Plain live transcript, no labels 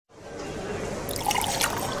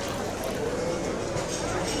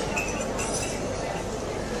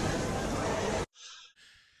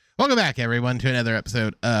Welcome back, everyone, to another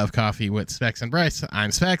episode of Coffee with Spects and Bryce.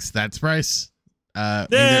 I'm Spects. That's Bryce.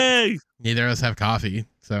 Neither of us have coffee,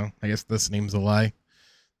 so I guess this name's a lie.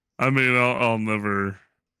 I mean, I'll never.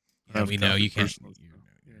 Yeah, we know you can't.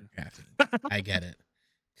 I get it.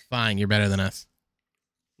 Fine, you're better than us.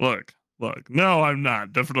 Look. No, I'm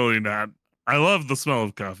not. Definitely not. I love the smell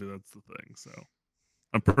of coffee. That's the thing. So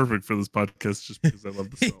I'm perfect for this podcast just because I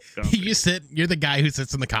love the smell of coffee. You're the guy who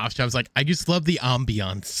sits in the coffee shop. Like, I just love the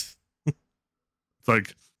ambiance. It's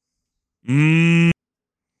like,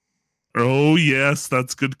 oh yes,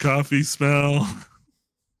 that's good coffee smell.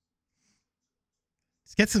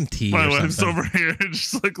 Let's get some tea. My wife's over here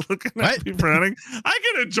just like looking at me frowning. I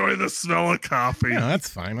can enjoy the smell of coffee. No, that's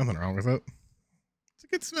fine. Nothing wrong with it. It's a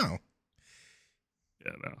good smell.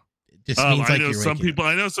 Yeah, no. It just means like I know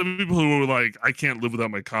some people who are like, I can't live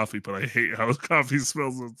without my coffee, but I hate how coffee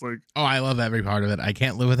smells. It's like, oh, I love every part of it. I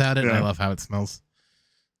can't live without it, and I love how it smells.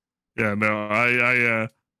 Yeah, no, I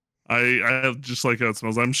just like how it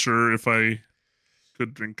smells. I'm sure if I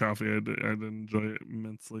could drink coffee, I'd enjoy it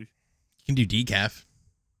immensely. You can do decaf.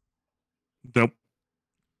 Nope.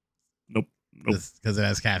 Because it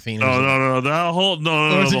has caffeine. No. That whole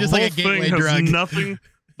no. Or is it just like a gateway drug? Nothing.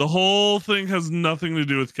 The whole thing has nothing to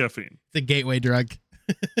do with caffeine. It's a gateway drug.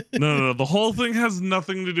 No. The whole thing has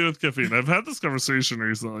nothing to do with caffeine. I've had this conversation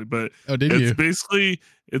recently, but I've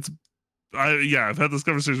had this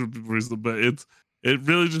conversation with people recently, but it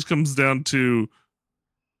really just comes down to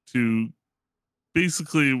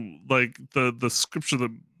basically like the scripture that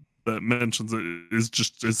mentions it is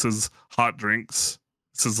just, it says hot drinks.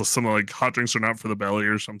 It says something like hot drinks are not for the belly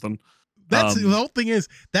or something. That's the whole thing is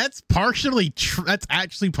that's partially true. That's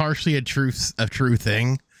actually partially a true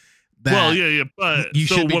thing. Well, yeah, but you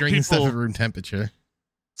should be drinking stuff at room temperature.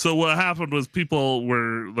 So what happened was people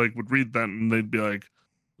would read that and they'd be like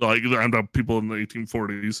I know people in the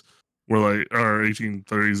 1840s were like, or 1830s,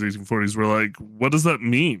 1840s were like, what does that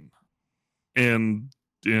mean? And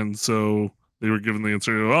so they were given the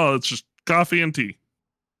answer, oh, it's just coffee and tea.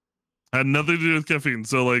 Had nothing to do with caffeine.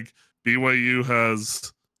 So like BYU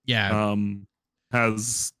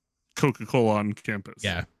has Coca-Cola on campus.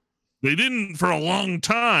 Yeah. They didn't for a long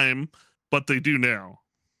time, but they do now.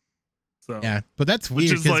 So yeah, but that's weird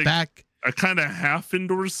because like back a kind of half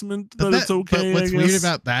endorsement that it's okay. But what's weird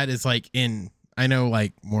about that is like I know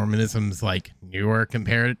like Mormonism's like newer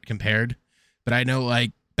compared, but I know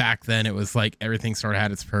like back then it was like everything sort of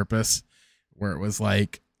had its purpose, where it was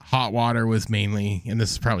like hot water was mainly, and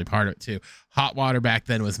this is probably part of it too. Hot water back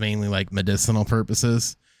then was mainly like medicinal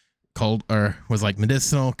purposes. Was like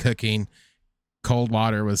medicinal cooking. Cold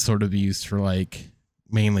water was sort of used for like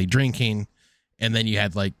mainly drinking, and then you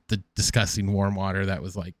had like the disgusting warm water that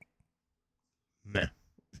was like meh.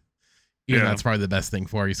 That's probably the best thing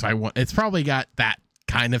for you. So it's probably got that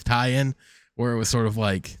kind of tie-in where it was sort of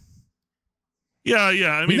like,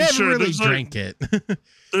 I mean, never really drank it.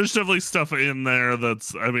 There's definitely stuff in there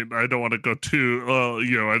that's, I mean, I don't want to go too,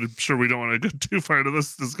 I'm sure we don't want to go too far into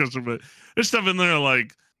this discussion, but there's stuff in there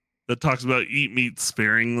like that talks about eat meat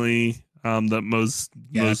sparingly. That most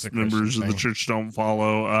members of the church don't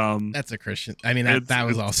follow. That's a Christian. I mean, that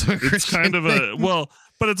was also a Christian. It's kind of thing.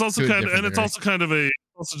 But it's also kind of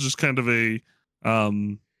a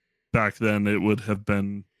back then it would have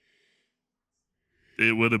been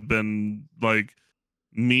like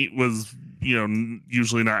meat was,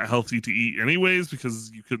 usually not healthy to eat anyways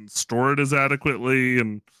because you couldn't store it as adequately,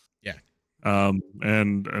 and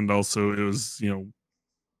and also it was,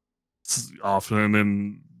 often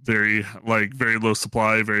in very low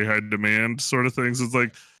supply, very high demand sort of things. It's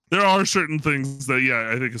like there are certain things that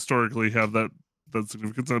I think historically have that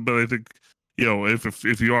significance, but I think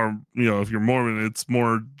if you are if you're Mormon, it's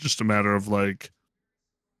more just a matter of like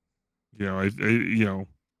if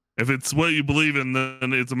it's what you believe in,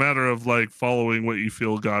 then it's a matter of like following what you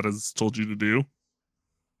feel God has told you to do,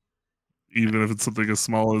 even if it's something as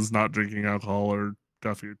small as not drinking alcohol or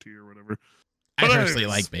coffee or tea or whatever. I personally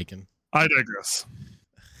like bacon. I digress.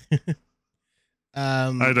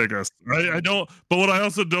 I digress. I don't, but what I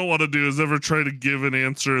also don't want to do is ever try to give an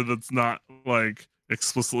answer that's not like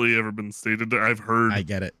explicitly ever been stated. I've heard, I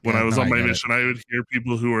get it. When I was on my mission, I would hear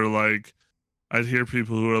people who are like,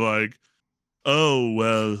 oh,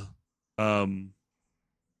 well,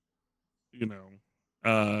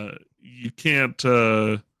 you can't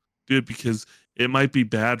do it because it might be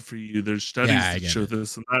bad for you. There's studies that show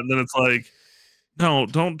this and that. And then it's like, no,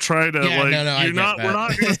 don't try to we're not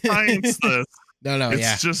going to science this. No,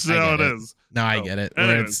 it's just how it is. No, I get it.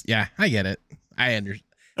 I get it. I understand.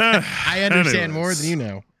 I understand more than you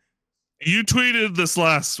know. You tweeted this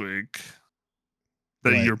last week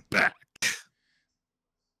that you're back.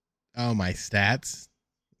 Oh, my stats.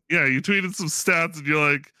 Yeah, you tweeted some stats and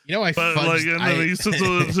you're like, You know, I but fudged, like, and then you said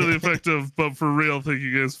to the effect of, but for real, thank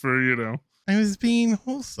you guys for, I was being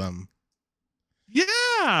wholesome.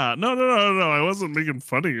 Yeah, no. I wasn't making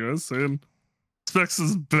fun of you. I was saying Specs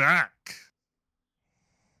is back.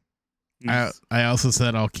 I also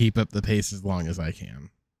said I'll keep up the pace as long as I can.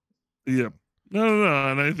 Yep. No.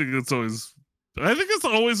 And I think it's always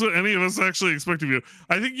what any of us actually expect of you.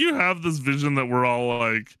 I think you have this vision that we're all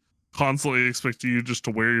like constantly expecting you just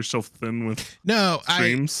to wear yourself thin with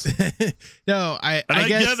streams. I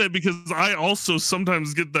guess, get it, because I also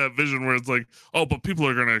sometimes get that vision where it's like, oh, but people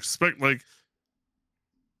are gonna expect, like,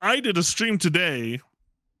 I did a stream today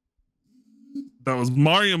that was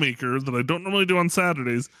Mario Maker that I don't normally do on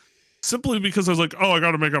Saturdays, simply because I was like, oh, I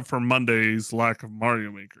got to make up for Monday's lack of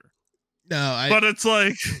Mario Maker. But it's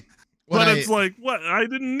like, what? I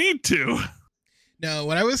didn't need to. No,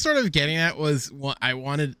 what I was sort of getting at was what I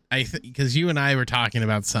wanted. Because you and I were talking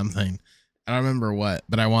about something. I don't remember what,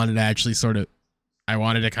 but I wanted to actually I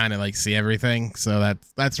wanted to kind of like see everything. So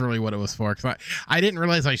that's really what it was for. Cause I didn't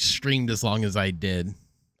realize I streamed as long as I did.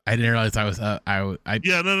 I didn't realize I was No.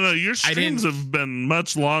 Your streams have been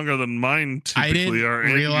much longer than mine typically are.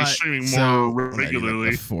 And you're streaming more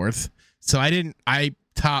regularly. The fourth. So I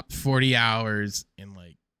topped 40 hours in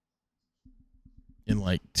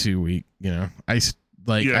like 2 weeks. I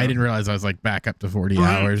didn't realize I was like back up to 40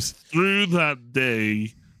 hours through that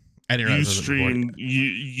day. I didn't realize you streamed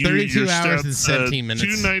 32 hours and 17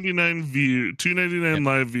 minutes. 299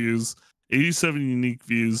 live views, 87 unique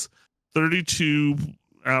views, 32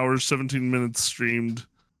 hours 17 minutes streamed,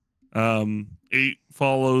 8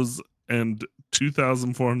 follows, and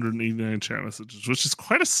 2,489 chat messages, which is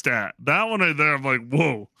quite a stat. That one right there, I'm like,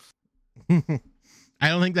 whoa. I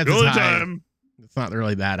don't think that's as high. Time. It's not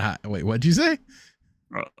really that high. Wait, what'd you say?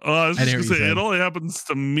 I was just gonna say it only happens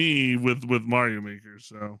to me with Mario Maker.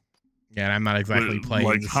 So yeah, and I'm not exactly playing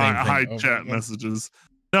like the same high chat messages.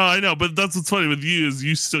 No, I know, but that's what's funny with you is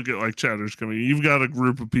you still get like chatters coming. You've got a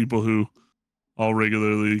group of people who all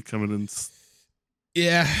regularly come in and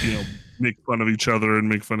make fun of each other and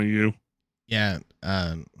make fun of you. Yeah.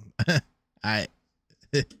 I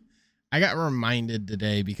got reminded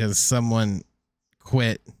today because someone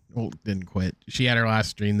quit. Well, didn't quit. She had her last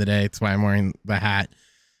stream today. That's why I'm wearing the hat.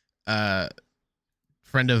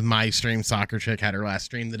 Friend of my stream, Soccer Chick, had her last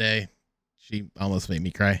stream today. She almost made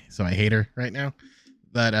me cry, so I hate her right now.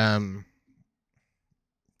 But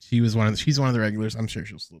she's one of the regulars. I'm sure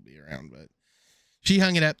she'll still be around, but she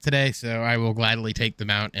hung it up today, so I will gladly take them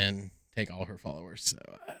out and take all her followers.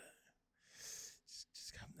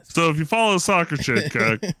 So if you follow Soccer Chick,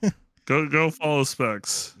 go follow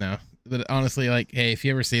Specs. No, but honestly, like, hey, if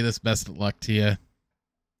you ever see this, best of luck to you.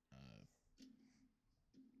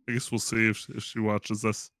 I guess we'll see if she watches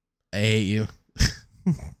this. I hate you.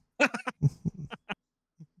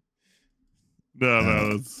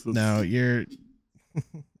 No, no, you're.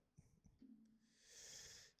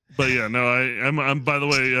 But yeah, no, I'm. By the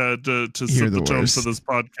way, to set the tone for this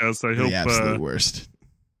podcast, I hope the absolute worst.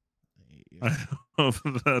 I hope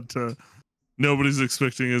that nobody's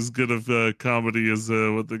expecting as good of comedy as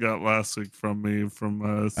what they got last week from me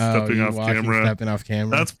from stepping off camera. Stepping off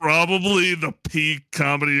camera. That's probably the peak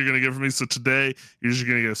comedy you're gonna get from me. So today, you're just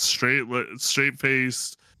gonna get straight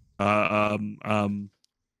faced,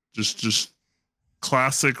 just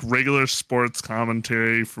classic regular sports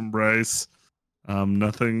commentary from Bryce.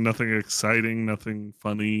 Nothing exciting, nothing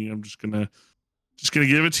funny. I'm just gonna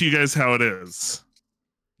give it to you guys how it is.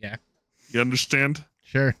 Yeah. You understand?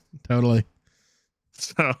 Sure. Totally.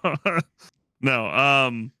 So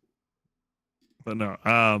no, but no,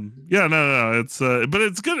 yeah, no, it's but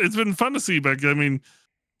it's good. It's been fun to see you back. I mean,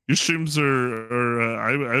 your streams are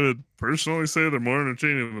I would personally say they're more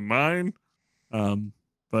entertaining than mine.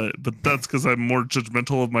 But that's because I'm more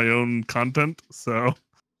judgmental of my own content. So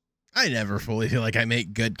I never fully feel like I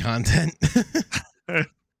make good content.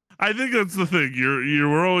 I think that's the thing.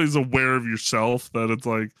 You're always aware of yourself that it's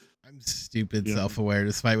like I'm stupid self-aware,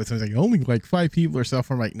 despite what someone's like, only like 5 people are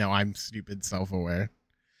self-aware. I'm like, no, I'm stupid self-aware.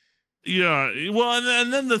 Yeah. Well,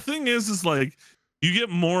 and then the thing is like you get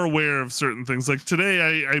more aware of certain things. Like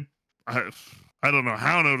today, I don't know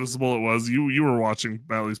how noticeable it was. You were watching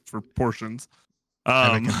at least for portions.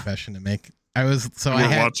 I have a confession to make. I was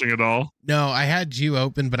watching it all. No, I had you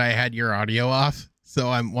open, but I had your audio off. So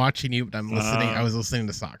I'm watching you, but I'm listening. I was listening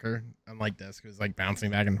to soccer. I'm like this. It was like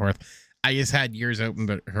bouncing back and forth. I just had yours open,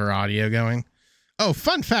 but her audio going. Oh,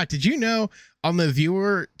 fun fact. Did you know on the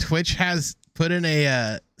viewer, Twitch has put in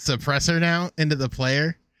a suppressor now into the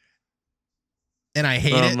player? And I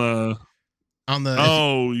hate it.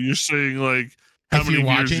 You're saying like how if many you're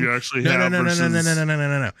viewers watching, you actually no, have no, no, no, no, no, versus... no, no, no,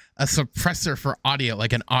 no, no. A suppressor for audio,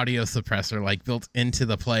 like an audio suppressor, like built into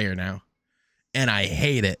the player now, and I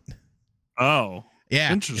hate it. Oh,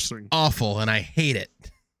 Yeah, interesting. awful, and I hate it.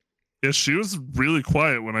 Yeah, she was really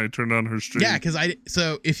quiet when I turned on her stream. Yeah, because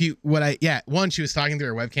one, she was talking through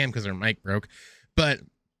her webcam because her mic broke, but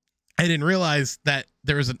I didn't realize that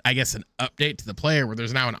there was an update to the player where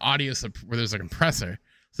there's now an audio where there's a compressor.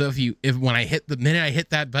 So if when I hit the minute I hit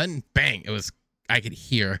that button, bang, I could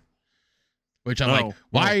hear. Which I'm like,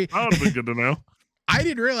 why? That would have been good to know. I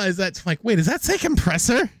didn't realize that. I'm like, wait, does that say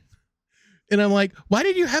compressor? And I'm like, why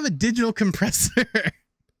did you have a digital compressor?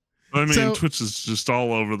 I mean, Twitch is just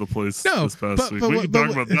all over the place this past week. We can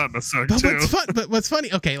talk about that in a sec, too. But what's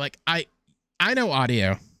funny, okay, like I know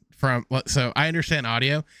audio so I understand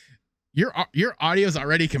audio. Your audio is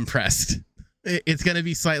already compressed. It's going to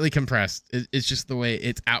be slightly compressed. It's just the way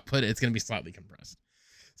it's output. It's going to be slightly compressed.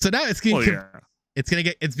 So now it's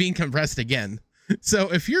being compressed again. So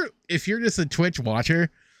if you're just a Twitch watcher,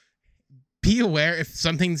 be aware if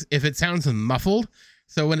it sounds muffled.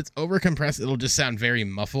 So when it's over compressed, it'll just sound very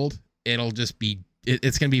muffled. It'll just be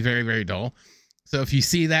it's going to be very, very dull. So if you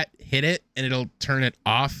see that, hit it and it'll turn it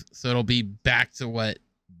off. So it'll be back to what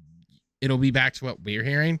we're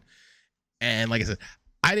hearing. And like I said,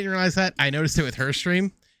 I didn't realize that. I noticed it with her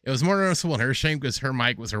stream. It was more noticeable in her stream because her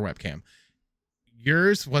mic was her webcam.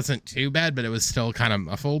 Yours wasn't too bad, but it was still kind of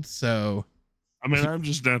muffled. So, I mean, I'm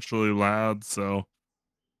just naturally loud, so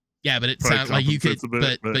yeah. But it sounded like you could,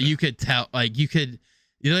 but you could tell, like you could,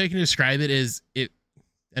 you can describe it as it.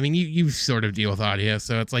 I mean, you sort of deal with audio,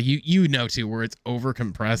 so it's like you know too, where it's over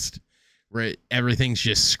compressed, where everything's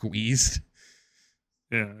just squeezed.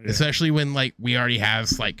 Yeah. Especially when like we already have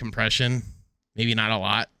slight compression, maybe not a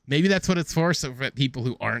lot. Maybe that's what it's for. So that people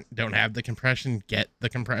who don't have the compression get the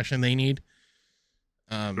compression they need.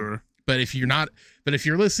 Sure. But if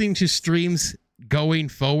you're listening to streams going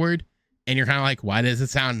forward and you're kind of like, why does it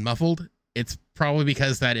sound muffled? It's probably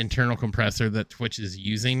because that internal compressor that Twitch is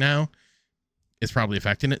using now is probably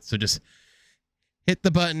affecting it. So just hit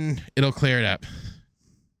the button. It'll clear it up.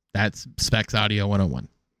 That's Specs Audio 101.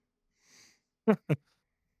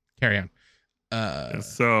 Carry on.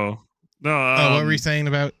 What were you saying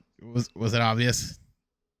about, was it obvious?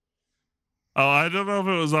 Oh, I don't know if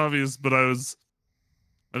it was obvious, but I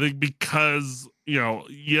think because,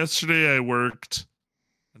 yesterday I worked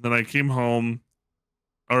and then I came home,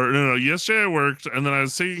 or no, yesterday I worked and then I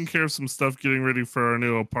was taking care of some stuff, getting ready for our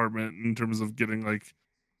new apartment in terms of getting like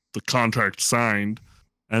the contract signed.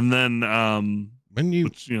 And then,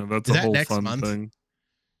 that's a whole fun month? Thing.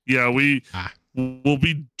 Yeah, we'll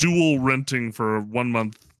be dual renting for 1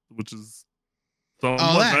 month, which is somewhat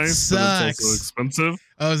nice, sucks. But it's also expensive.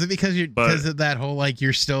 Oh, is it because of that whole like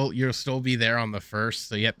you'll still be there on the 1st,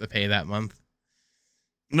 so you have to pay that month?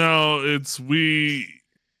 No,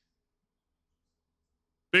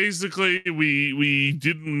 basically we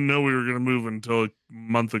didn't know we were going to move until a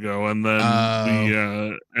month ago, and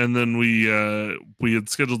then we had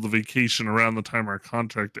scheduled the vacation around the time our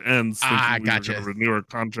contract ends, thinking we were going to renew our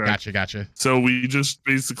contract. Gotcha. So we just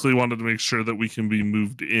basically wanted to make sure that we can be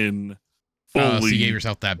moved in fully. So you gave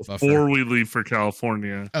yourself that buffer before we leave for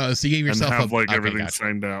California. Oh, so you gave yourself and have everything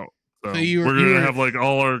signed out. So, we're going to have like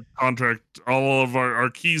all our contract, all of our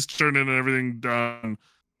keys turned in and everything done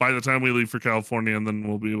by the time we leave for California, and then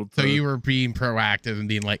we'll be able to. So you were being proactive and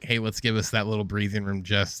being like, hey, let's give us that little breathing room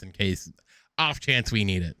just in case, off chance we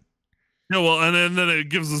need it. Yeah, well, and then it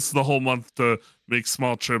gives us the whole month to make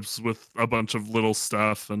small trips with a bunch of little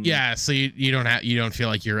stuff. And yeah, so you don't feel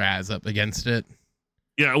like you're as up against it.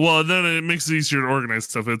 Yeah, well, and then it makes it easier to organize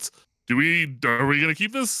stuff. Are we going to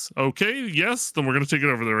keep this? Okay, yes, then we're going to take it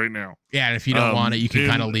over there right now. Yeah, and if you don't want it, you can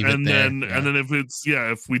kind of leave it there. And then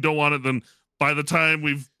if we don't want it, then by the time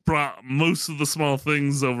we've brought most of the small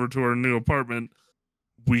things over to our new apartment,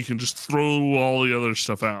 we can just throw all the other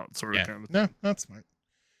stuff out. Kind of. No, that's smart.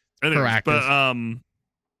 Anyways, proactive. But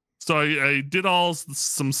so I did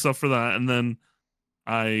some stuff for that, and then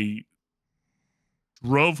I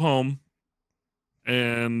drove home,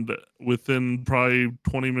 and within probably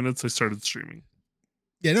 20 minutes, I started streaming.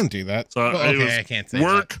 Yeah, don't do that. So I can't say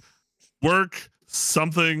work,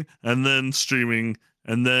 something, and then streaming,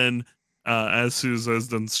 and then as soon as I was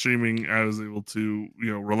done streaming, I was able to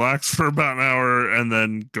relax for about an hour and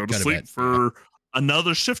then go to sleep for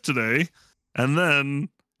another shift today, and then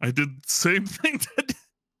I did the same thing today.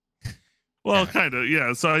 Well, kind of,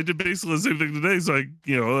 yeah. So I did basically the same thing today. So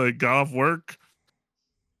I got off work,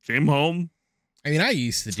 came home. I mean, I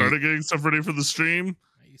used to started getting stuff ready for the stream,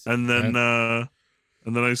 and then I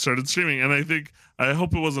started streaming. And I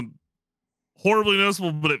hope it wasn't horribly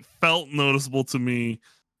noticeable, but it felt noticeable to me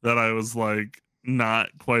that I was like not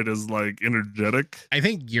quite as like energetic. I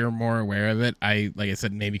think you're more aware of it. Like I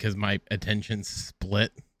said, maybe because my attention's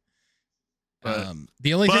split. But,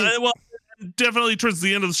 the only thing, well, definitely towards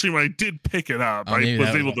the end of the stream, I did pick it up. I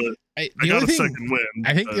was able to. I got a second win.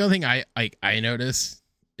 I think the only thing I notice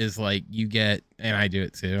is like you get, and I do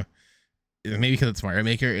it too. Maybe because it's Mario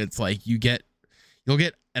Maker, it's like you'll get,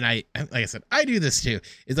 and like I said, I do this too.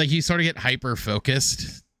 It's like you sort of get hyper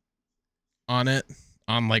focused on it,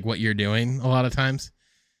 on like what you're doing a lot of times.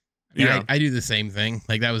 And yeah, I do the same thing.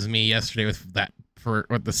 Like that was me yesterday with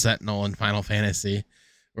the Sentinel in Final Fantasy,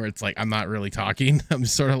 where it's like I'm not really talking.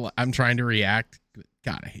 I'm trying to react.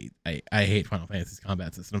 God, I hate Final Fantasy's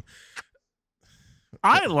combat system.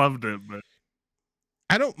 I loved it, but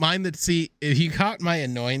I don't mind that. See, if you caught my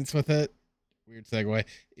annoyance with it, weird segue.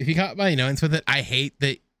 If you caught my annoyance with it, I hate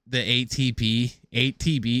the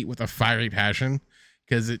ATB with a fiery passion,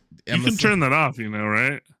 because you can turn that off, you know,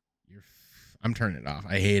 right? I'm turning it off.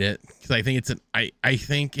 I hate it because I think I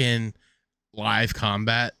think in live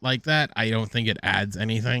combat like that, I don't think it adds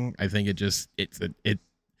anything. I think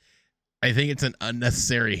I think it's an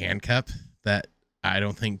unnecessary handcuff that I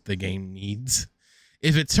don't think the game needs.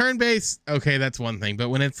 If it's turn-based, okay, that's one thing. But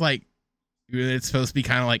when it's like, it's supposed to be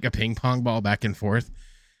kind of like a ping pong ball back and forth,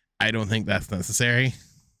 I don't think that's necessary,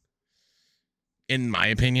 in my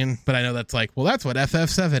opinion. But I know that's like, well, that's what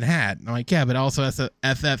FF7 had. And I'm like, yeah, but also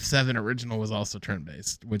FF7 original was also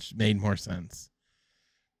turn-based, which made more sense.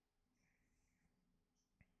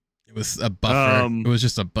 It was a buffer. It was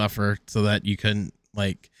just a buffer so that you couldn't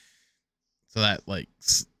like, so that like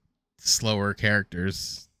slower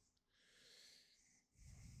characters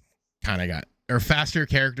kind of got, or faster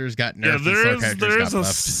characters got nerfed.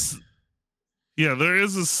 There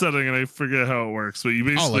is a setting, and I forget how it works, but you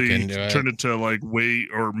basically turn it to like wait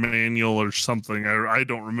or manual or something. I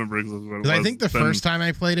don't remember exactly what it was. I think the first time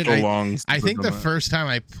I played it, first time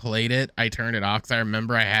I played it, I turned it off because I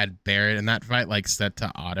remember I had Barrett in that fight like set to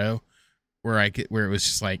auto, where it was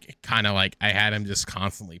just like kind of like I had him just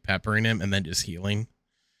constantly peppering him and then just healing,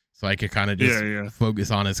 so I could kind of just focus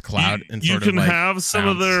on his cloud. You can have some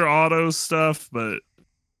of their auto stuff, but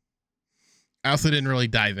I also didn't really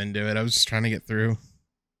dive into it. I was just trying to get through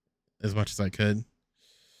as much as I could.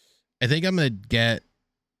 I think I might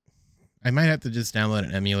have to just download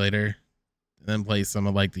an emulator and then play some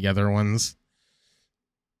of like the other ones.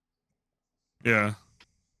 Yeah.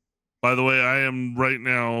 By the way, I am right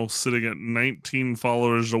now sitting at 19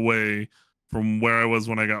 followers away from where I was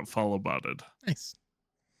when I got follow botted. Nice.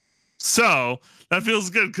 So that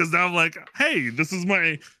feels good because now I'm like, hey, this is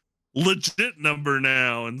my legit number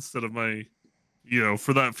now instead of my,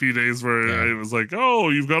 for that few days where it was like, oh,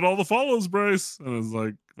 you've got all the follows, Bryce. And I was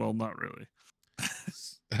like, well, not really.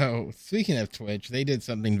 Oh, speaking of Twitch, they did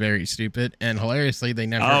something very stupid, and hilariously, they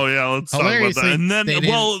never. Oh yeah, let's talk about that. And then,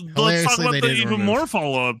 let's talk about the even more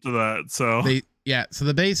follow up to that. So so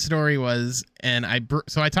the base story was, and I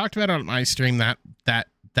talked about it on my stream that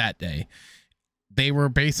day. They were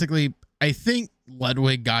basically, I think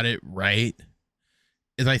Ludwig got it right.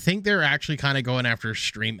 Is I think they're actually kind of going after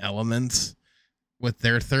stream elements with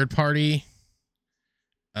their third party,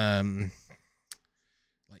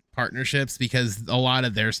 partnerships, because a lot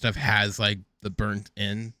of their stuff has like the burnt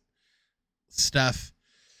in stuff,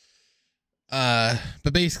 but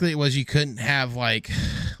basically it was you couldn't have like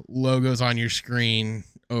logos on your screen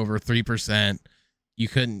over 3%. You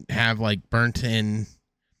couldn't have like burnt in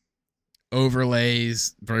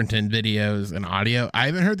overlays, burnt in videos and audio. I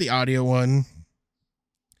haven't heard the audio one.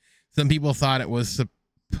 Some people thought it was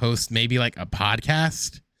supposed maybe like a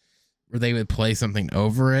podcast where they would play something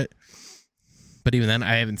over it. But even then,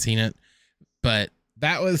 I haven't seen it. But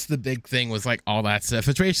that was the big thing, was like all that stuff,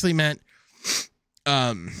 which basically meant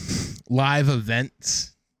live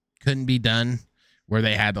events couldn't be done where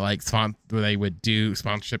they had to like where they would do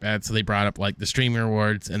sponsorship ads. So they brought up like the Streamer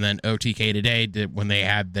Awards, and then OTK Today did when they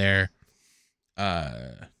had their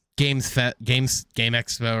Game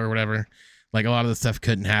Expo or whatever. Like a lot of the stuff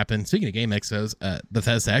couldn't happen. Speaking of Game Expos,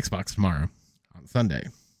 Bethesda Xbox tomorrow on Sunday,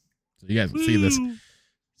 so you guys will see this.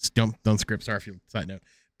 Don't script, sorry if you side note,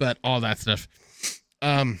 but all that stuff.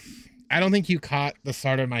 I don't think you caught the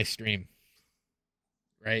start of my stream,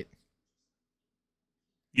 right?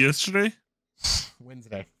 Yesterday?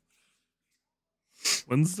 Wednesday.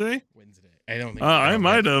 I don't think I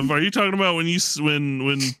might have. Are you talking about when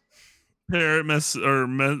Parrot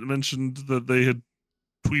mentioned that they had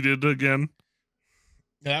tweeted again?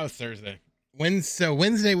 No, that was Thursday.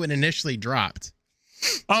 Wednesday when initially dropped.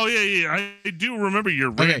 Oh yeah, I do remember your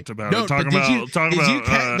rant about it. Talking about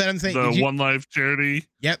I'm saying, the One Life charity.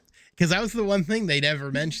 Yep, because that was the one thing they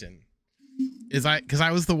never mentioned. Because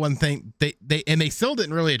I was the one thing they still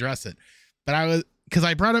didn't really address it, but because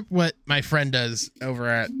I brought up what my friend does over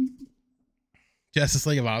at Justice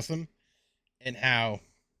League of Awesome, and how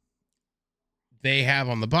they have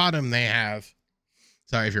on the bottom,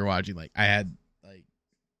 sorry if you're watching, like I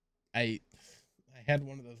had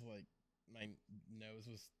one of those, like my nose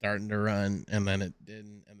was starting to run and then it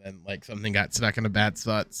didn't, and then like something got stuck in a bad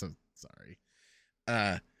spot, so sorry.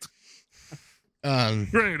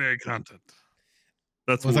 Grade A content.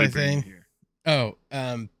 That's what was I we bring saying here.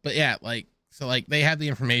 But yeah, like, so like they have the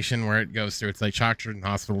information where it goes through. It's like Shock Children's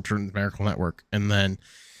Hospital, Children's Miracle Network, and then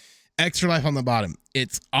Extra Life on the bottom.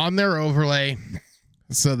 It's on their overlay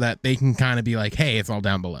so that they can kind of be like, hey, it's all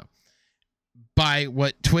down below. By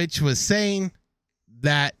what Twitch was saying,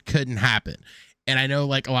 that couldn't happen. And I know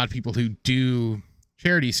like a lot of people who do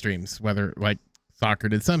charity streams, whether like Soccer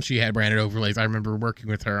did some, she had branded overlays. I remember working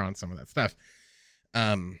with her on some of that stuff.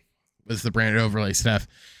 Was the branded overlay stuff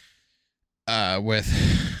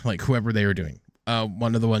with like whoever they were doing.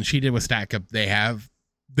 One of the ones she did was Stack Up.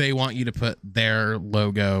 They want you to put their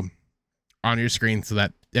logo on your screen so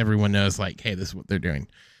that everyone knows like, hey, this is what they're doing.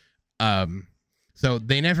 So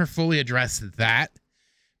they never fully addressed that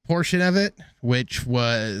portion of it, which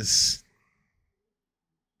was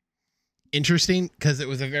interesting because it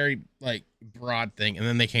was a very like broad thing. And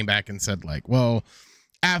then they came back and said like, well,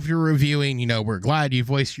 after reviewing, you know, we're glad you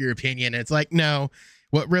voiced your opinion. It's like, no,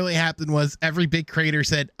 what really happened was every big creator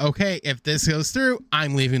said, okay, if this goes through,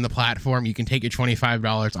 I'm leaving the platform. You can take your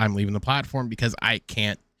 $25. I'm leaving the platform because I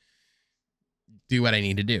can't do what I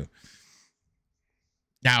need to do.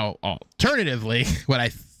 Now, alternatively, what I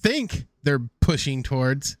think they're pushing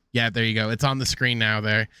towards, yeah, there you go. It's on the screen now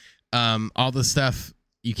there. All the stuff,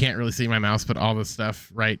 you can't really see my mouse, but all the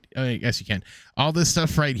stuff right, I guess you can. All this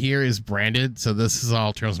stuff right here is branded. So this is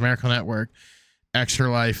all Children's Miracle Network, Extra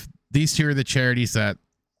Life. These two are the charities that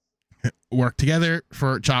work together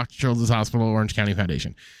for Children's Hospital, Orange County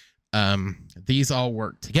Foundation. These all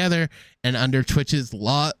work together, and under Twitch's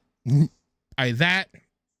law,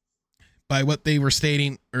 by what they were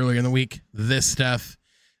stating earlier in the week, this stuff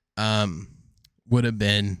would have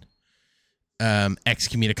been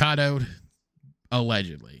excommunicated,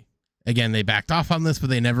 allegedly. Again, they backed off on this, but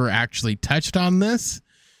they never actually touched on this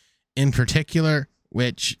in particular,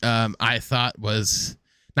 which I thought was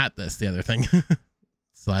not this, the other thing.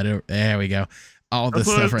 Slide over. There we go. All this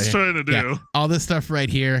stuff right here. Trying to do. Yeah, all this stuff right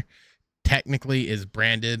here technically is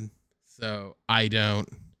branded, so I don't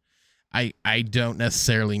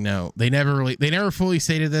necessarily know. They never fully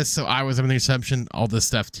stated this, so I was under the assumption all this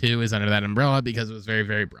stuff too is under that umbrella because it was very,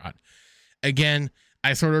 very broad. Again,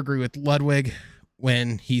 I sort of agree with Ludwig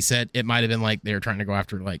when he said it might have been like they were trying to go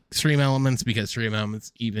after like stream elements, because stream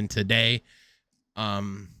elements even today,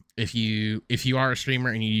 if you are a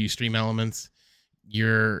streamer and you use stream elements,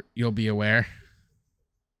 you'll be aware.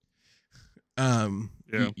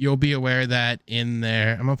 You'll be aware that in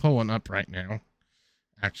there, I'm gonna pull one up right now.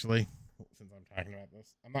 Actually, since I'm talking about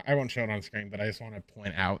this, I won't show it on screen, but I just want to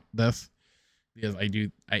point out this because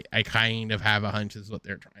I kind of have a hunch is what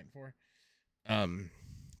they're trying for.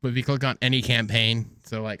 But if you click on any campaign,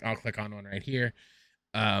 so like I'll click on one right here.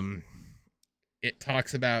 It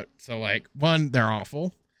talks about, so like one, they're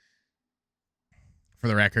awful. For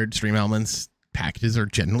the record, stream elements packages are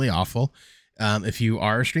generally awful. If you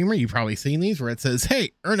are a streamer, you've probably seen these where it says,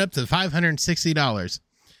 hey, earn up to $560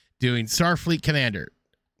 doing Starfleet Commander.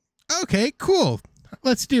 Okay, cool.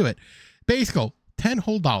 Let's do it. Base goal, $10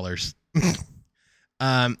 whole.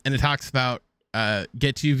 And it talks about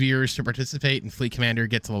get 2 viewers to participate in Fleet Commander,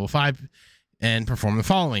 get to level 5, and perform the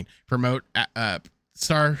following. Promote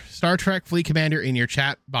Star Trek Fleet Commander in your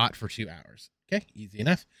chat bot for 2 hours. Okay, easy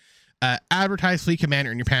enough. Advertise Fleet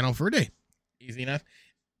Commander in your panel for a day. Easy enough.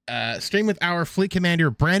 Stream with our Fleet Commander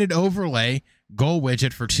branded overlay goal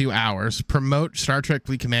widget for 2 hours. Promote Star Trek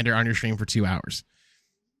Fleet Commander on your stream for 2 hours.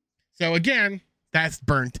 So again, that's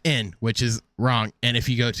burnt in, which is wrong. And if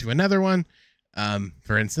you go to another one,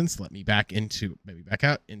 for instance, let me back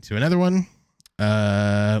out into another one.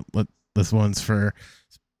 This one's for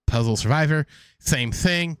Puzzle Survivor. Same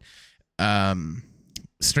thing.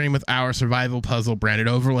 Stream with our survival puzzle branded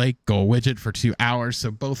overlay goal widget for 2 hours.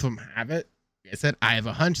 So both of them have it. Like I said, I have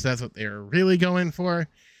a hunch that's what they were really going for,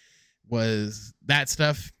 was that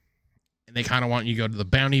stuff. And they kind of want you to go to the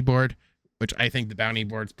bounty board, which I think the bounty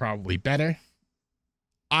board's probably better.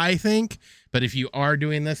 I think. But if you are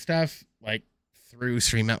doing this stuff like through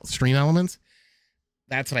stream elements,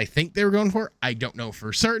 that's what I think they were going for. I don't know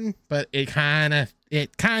for certain, but it kind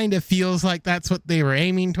of feels like that's what they were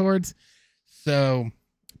aiming towards. So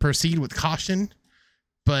proceed with caution.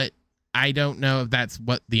 But I don't know if that's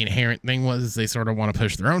what the inherent thing was. They sort of want to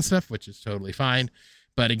push their own stuff, which is totally fine.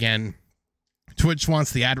 But again, Twitch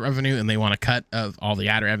wants the ad revenue and they want a cut of all the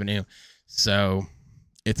ad revenue. So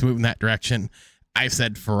it's moving that direction. I've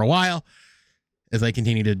said for a while, as I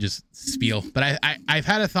continue to just spiel, but I've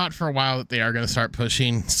had a thought for a while that they are going to start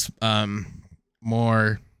pushing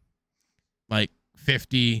more like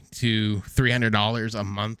 $50 to $300 a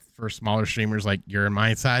month for smaller streamers like you're in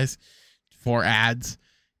my size for ads.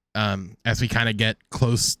 As we kind of get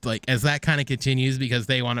close, like as that kind of continues, because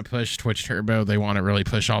they want to push Twitch Turbo, they want to really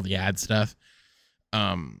push all the ad stuff.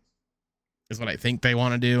 Is what I think they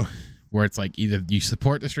want to do, where it's like either you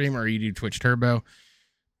support the stream or you do Twitch Turbo.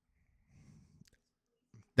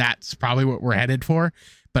 That's probably what we're headed for.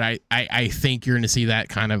 But I think you're going to see that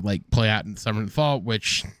kind of like play out in the summer and the fall,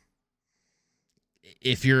 which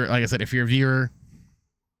if you're, like I said, if you're a viewer,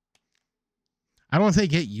 I don't want to say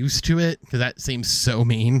get used to it because that seems so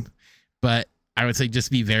mean, but I would say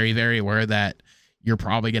just be very, very aware that you're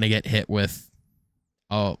probably going to get hit with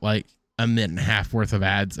like a minute and a half worth of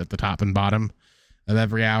ads at the top and bottom of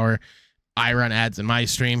every hour. I run ads in my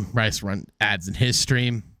stream. Bryce run ads in his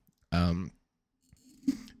stream.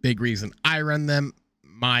 Big reason I run them.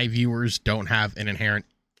 My viewers don't have an inherent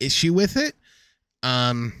issue with it.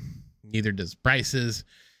 Neither does Bryce's.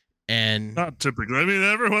 And not typically. I mean,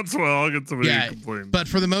 every once in a while I'll get somebody to complain. But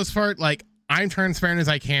for the most part, like I'm transparent as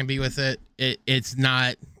I can be with it. It's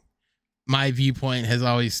not, my viewpoint has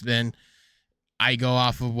always been, I go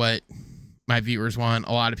off of what my viewers want.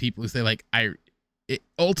 A lot of people who say like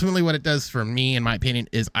ultimately what it does for me, in my opinion,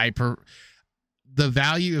 is the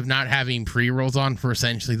value of not having pre-rolls on for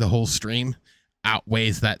essentially the whole stream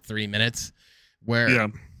outweighs that 3 minutes where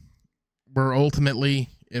we're ultimately,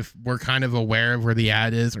 if we're kind of aware of where the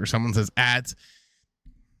ad is or someone says ads,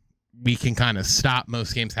 we can kind of stop.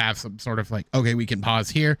 Most games have some sort of like, okay, we can pause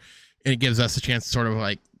here. And it gives us a chance to sort of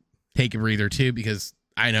like take a breather too, because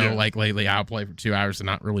I know like lately I'll play for 2 hours and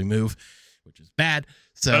not really move, which is bad.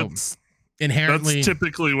 So inherently, that's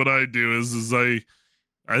typically what I do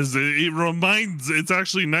it's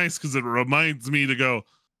actually nice because it reminds me to go,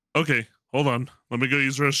 okay, hold on. Let me go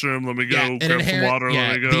use the restroom. Let me go grab some water.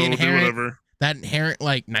 Let me go do whatever. That inherent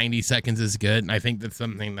like 90 seconds is good. And I think that's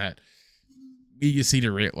something that we just need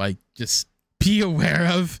to like just be aware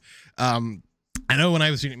of. I know when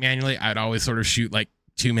I was doing it manually, I'd always sort of shoot like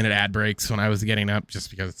 2-minute ad breaks when I was getting up,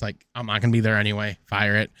 just because it's like, I'm not going to be there anyway.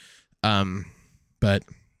 Fire it. But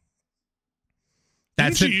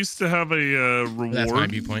that's it. You used to have a reward. That's my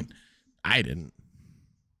viewpoint. I didn't.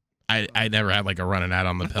 I never had like a run an ad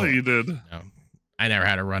on the pillow. You did. No, I never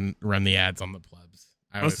had to run the ads on the plebs.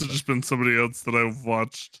 Must have just been somebody else that I've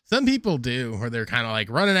watched. Some people do, where they're kind of like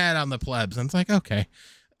run an ad on the plebs, and it's like, okay.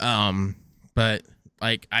 But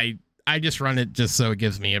like I just run it just so it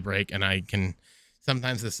gives me a break, and I can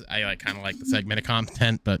sometimes I like kind of like the segmented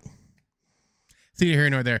content, but see neither here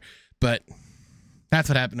nor there. But that's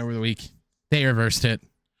what happened over the week. They reversed it.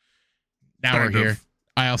 Now we're here.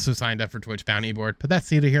 I also signed up for Twitch Bounty Board, but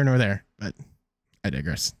that's neither here nor there. But I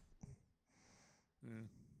digress.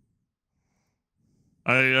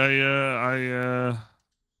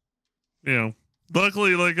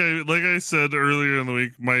 Luckily, like I said earlier in the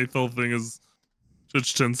week, my whole thing is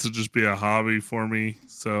Twitch tends to just be a hobby for me.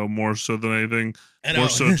 So more so than anything, more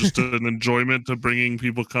so just an enjoyment of bringing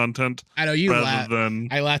people content. I know you laughed.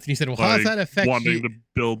 I laughed and you said, "Well, how does that affect wanting you?" to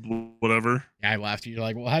build whatever. Yeah, I laughed. You're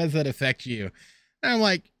like, "Well, how does that affect you?" And I'm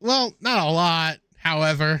like, "Well, not a lot.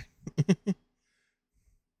 However."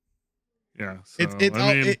 Yeah, so,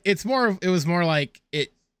 it's more. It was more like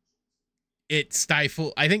it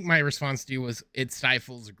stifles. I think my response to you was it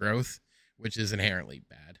stifles growth, which is inherently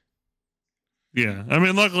bad. Yeah, I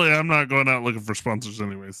mean, luckily I'm not going out looking for sponsors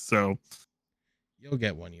anyways, so you'll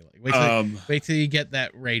get one you like. Wait till you get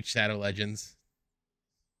that Raid Shadow Legends.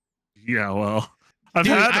 Yeah, well,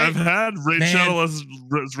 I've had Raid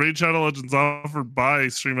Shadow Legends offered by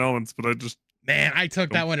Stream Elements, but I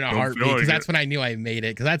took that one in a heartbeat because that's when I knew I made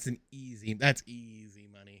it, because that's easy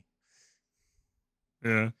money.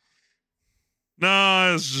 Yeah.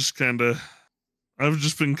 No, it's just I've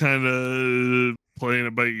just been kind of playing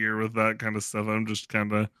it by ear with that kind of stuff. I'm just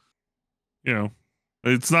kind of,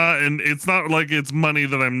 it's not like it's money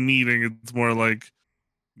that I'm needing. It's more like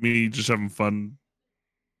me just having fun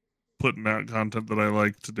putting out content that I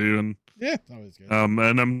like to do. And yeah, it's always good.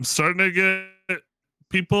 And I'm starting to get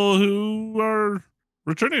people who are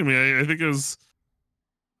returning me. I think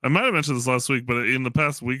I might have mentioned this last week, but in the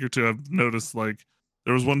past week or two, I've noticed like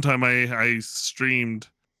there was one time I streamed.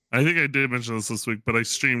 I think I did mention this week, but I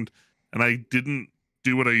streamed and I didn't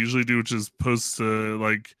do what I usually do, which is post to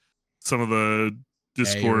like some of the Yeah,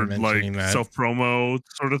 you were Discord like mentioning that. self promo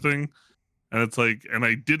sort of thing. And it's like, and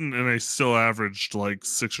I still averaged like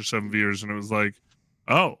 6 or 7 viewers, and it was like,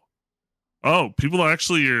 oh, people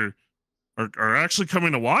actually are actually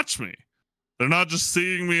coming to watch me. They're not just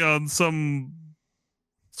seeing me on some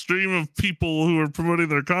stream of people who are promoting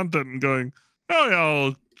their content and going, oh yeah,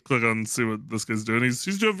 I'll click on and see what this guy's doing.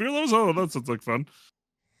 He's doing viewer levels. Oh, that sounds like fun.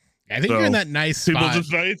 I think you're in So that nice people spot.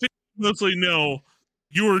 just, I think, mostly know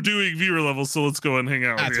you are doing viewer levels, so let's go and hang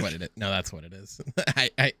out. That's with you. what it is. No, that's what it is.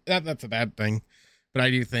 That's a bad thing, but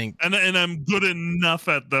I do think, and I'm good enough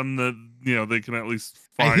at them that they can at least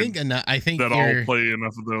find. I think that I'll play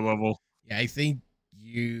enough of their level. Yeah, I think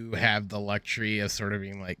you have the luxury of sort of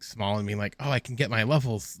being like small and being like, oh, I can get my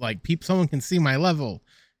levels. Like, someone can see my level,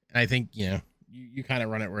 and I think you kind of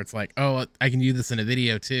run it where it's like, oh, I can do this in a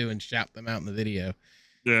video too and shout them out in the video.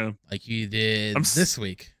 Yeah, like you did this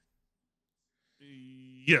week.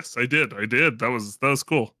 Yes, I did. That was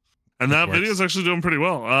cool. And that video is actually doing pretty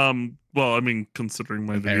well. Well, I mean, considering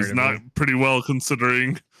my video is not pretty well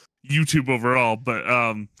considering YouTube overall, but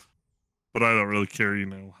I don't really care,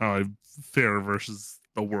 how I fare versus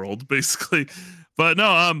the world, basically. But no,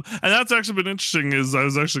 and that's actually been interesting. Is I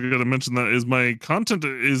was actually going to mention that is my content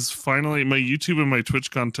is finally my YouTube and my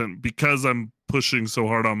Twitch content, because I'm pushing so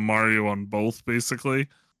hard on Mario on both, basically.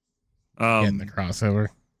 Getting the crossover.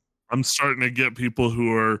 I'm starting to get people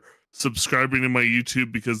who are subscribing to my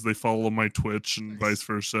YouTube because they follow my Twitch and vice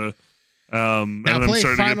versa. And I'm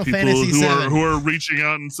starting to get people who are reaching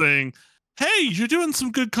out and saying, "Hey, you're doing some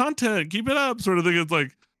good content. Keep it up." Sort of thing. It's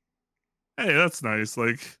like, hey, that's nice.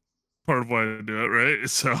 Like, part of why I do it, right?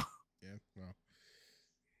 So yeah. Well.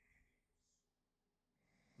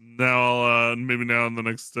 Now, maybe now in the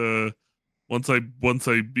next, once I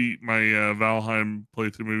beat my Valheim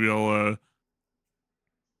playthrough, maybe I'll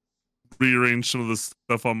rearrange some of the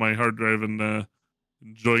stuff on my hard drive and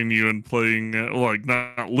join you in playing, like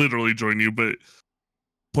not literally join you, but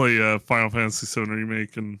play Final Fantasy VII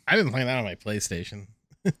Remake. And I've been playing that on my PlayStation.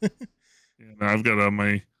 I've got it on my.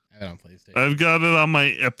 I have it on PlayStation. I've got it on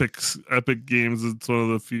my Epic games. It's one of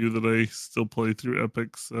the few that I still play through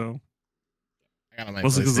Epic. So I got it on my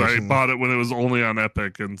mostly because I bought it when it was only on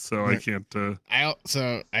Epic, and so I can't. I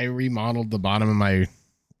remodeled the bottom of my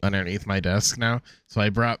underneath my desk now, so I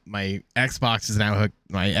brought my Xbox is now hooked.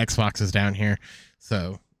 My Xbox is down here,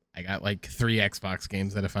 so I got like 3 Xbox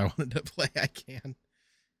games that if I wanted to play, I can.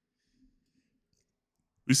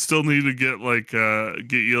 We still need to get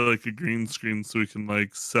you like a green screen so we can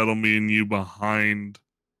like settle me and you behind,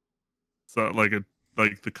 so like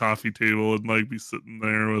the coffee table and like be sitting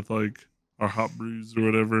there with like our hot brews or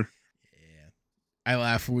whatever. Yeah, I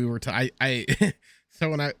laugh. We were I so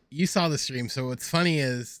when you saw the stream. So what's funny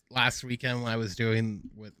is last weekend when I was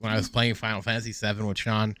playing Final Fantasy VII with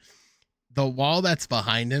Sean, the wall that's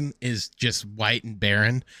behind him is just white and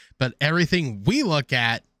barren, but everything we look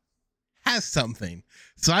at has something.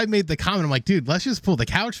 So I made the comment, I'm like, dude, let's just pull the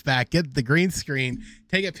couch back, get the green screen,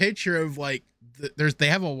 take a picture of like they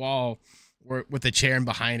have a wall with a chair and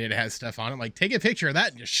behind it has stuff on it. Like, take a picture of that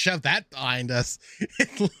and just shove that behind us.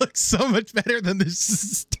 It looks so much better than this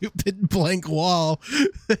stupid blank wall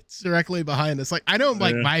that's directly behind us. Like, I know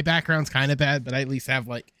like my background's kind of bad, but I at least have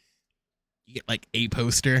like you get like a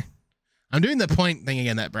poster. I'm doing the point thing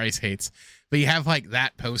again that Bryce hates, but you have like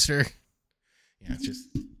that poster. Yeah, it's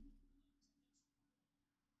just that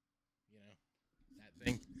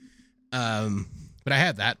thing. But I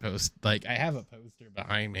had that post. Like, I have a poster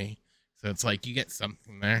behind me, so it's like you get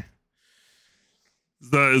something there.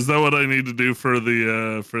 Is that what I need to do for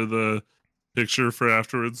the picture for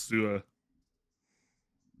afterwards?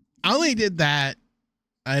 I only did that.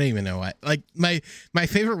 I don't even know what. Like my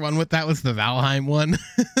favorite one with that was the Valheim one.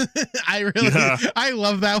 I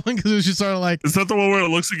love that one because it was just sort of like. Is that the one where it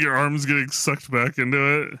looks like your arm's getting sucked back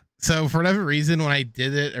into it? So for whatever reason, when I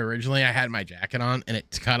did it originally, I had my jacket on and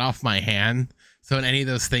it cut off my hand. So in any of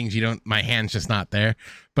those things, my hand's just not there.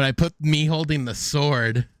 But I put me holding the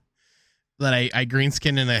sword that I green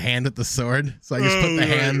skinned in a hand with the sword. So I just put the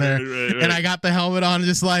hand there and I got the helmet on,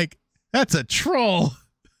 just like, that's a troll.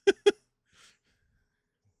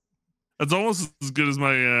 That's almost as good as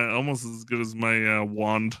my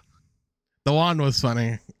wand. The wand was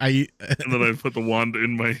funny. And then I put the wand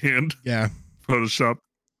in my hand. Yeah. Photoshop.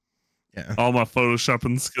 Yeah. All my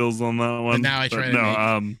photoshopping skills on that one. And now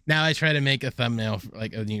I try to make a thumbnail,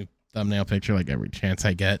 like a new thumbnail picture, like every chance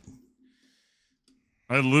I get.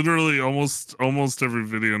 I literally almost every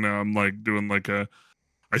video now I'm like doing like I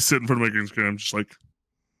sit in front of my green screen, I'm just like,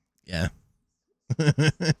 yeah.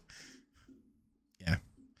 Yeah.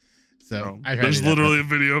 So No. I tried to There's do that, literally a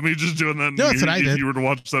video of me just doing that. No, that's what I if did. you were to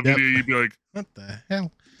watch that Yep. video, you'd be like, what the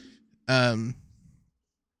hell? Yeah.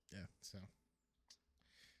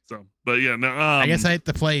 so. But yeah, no. I guess I have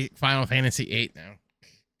to play Final Fantasy VIII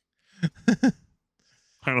now.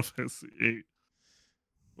 Final Fantasy VIII.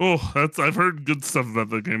 Oh, I've heard good stuff about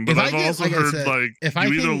that game, but If I I've get- also like I heard said, like if you I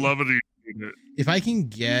either can- love it or you hate it. If I can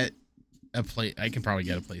get I can probably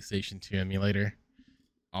get a PlayStation 2 emulator.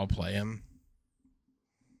 I'll play them.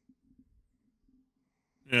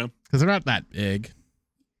 Yeah, because they're not that big.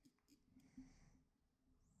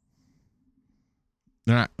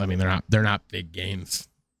 They're not. I mean, they're not big games.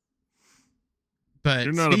 But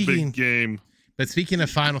you're not a big game. But speaking of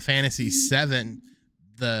Final Fantasy VII,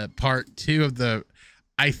 the part 2 of the,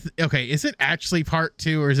 okay, is it actually part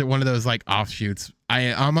 2 or is it one of those like offshoots?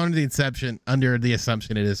 I'm under the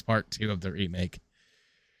assumption it is part 2 of the remake.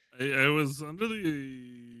 I was under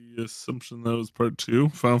the assumption that was part 2.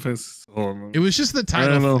 Final Fantasy. It was just the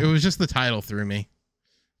title. It was just the title threw me.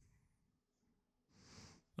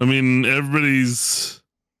 I mean,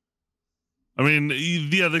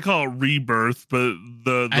 yeah, they call it Rebirth, but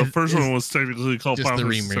the first one was technically called just Final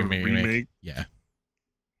the Fantasy VII Remake. Yeah.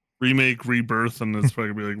 Remake, Rebirth, and it's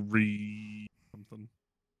probably gonna be like something.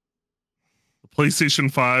 The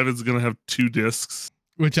PlayStation 5 is gonna have 2 discs.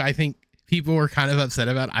 Which I think people were kind of upset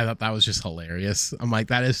about. I thought that was just hilarious. I'm like,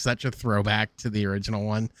 that is such a throwback to the original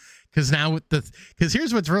one. Because now because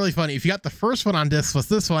here's what's really funny. If you got the first one on disc with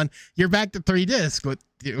this one, you're back to 3 discs,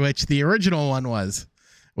 which the original one was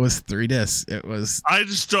 3 discs. It was.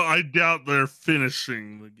 I doubt they're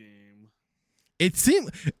finishing the game. It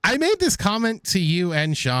seemed. I made this comment to you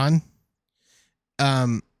and Sean.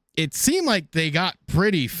 It seemed like they got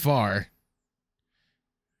pretty far.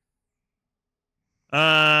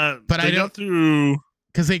 But I got through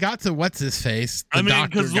because they got to what's his face. I mean,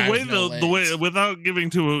 because the way without giving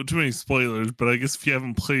too many spoilers, but I guess if you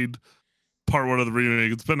haven't played part 1 of the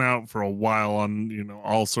remake, it's been out for a while on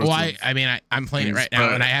all sorts. Well, of I mean, I'm playing it right now,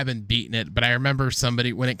 and I haven't beaten it. But I remember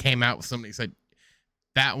somebody when it came out, somebody said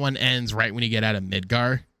that one ends right when you get out of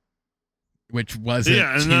Midgar, which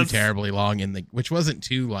wasn't too terribly long which wasn't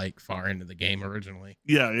too like far into the game originally.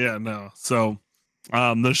 Yeah, no. So,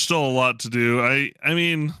 there's still a lot to do. I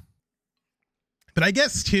mean. But I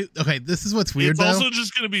guess too. Okay, this is what's weird. It's also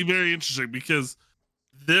just going to be very interesting because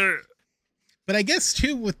there. But I guess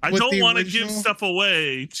too I don't want to give stuff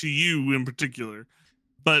away to you in particular,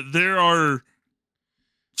 but there are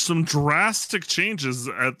some drastic changes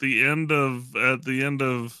at the end of the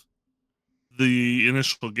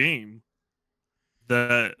initial game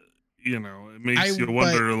that it makes you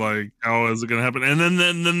wonder like how is it going to happen, and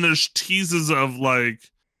then there's teases of like.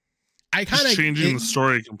 I kind of changing the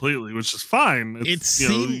story completely, which is fine. That's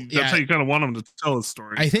how you kind of want them to tell a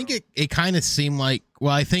story. I think it kind of seemed like,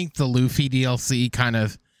 well, I think the Luffy DLC kind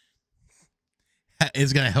of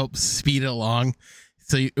is going to help speed it along.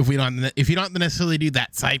 So if you don't necessarily do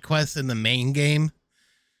that side quest in the main game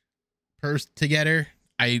together,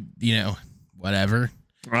 whatever.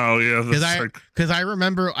 Oh yeah, because I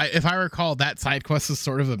remember, if I recall, that side quest was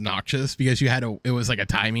sort of obnoxious because it was like a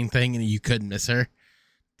timing thing and you couldn't miss her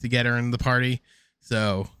to get her in the party.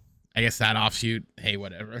 So I guess that offshoot, hey,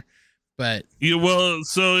 whatever. But yeah, well,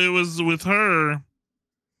 so it was with her,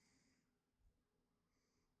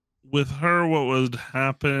 what would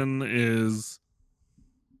happen is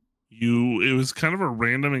it was kind of a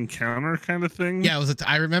random encounter kind of thing. Yeah, it was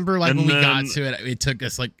I remember like when we got to it, it took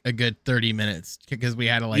us like a good 30 minutes because we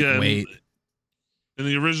had to wait. In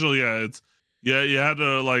the original, you had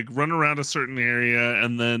to like run around a certain area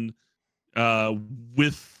and then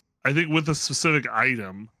with a specific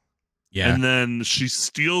item. Yeah. And then she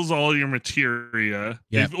steals all your materia.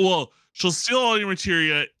 Yeah. She'll steal all your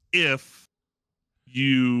materia if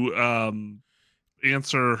you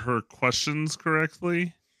answer her questions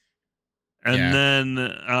correctly. And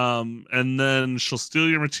then she'll steal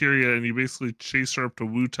your materia and you basically chase her up to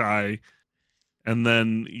Wutai, and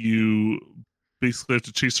then you basically have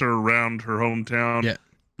to chase her around her hometown. Yeah.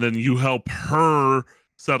 Then you help her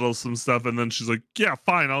settle some stuff, and then she's like, "Yeah,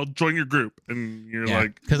 fine, I'll join your group." And you're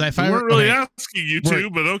like, "Because we weren't really asking you to,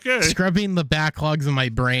 but okay." Scrubbing the backlogs in my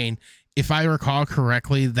brain, if I recall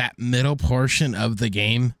correctly, that middle portion of the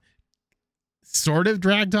game sort of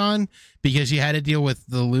dragged on because you had to deal with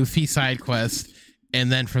the Luffy side quest, and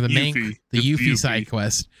then for the Yuffie side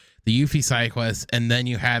quest, and then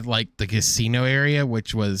you had like the casino area,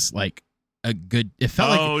 which was like a good. It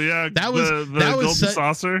felt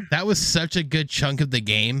that was such a good chunk of the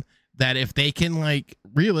game that if they can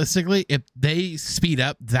realistically, if they speed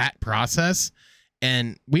up that process,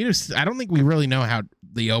 and I don't think we really know how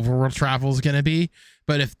the overworld travel is going to be.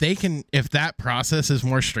 But if that process is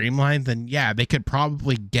more streamlined, then yeah, they could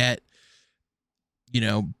probably get,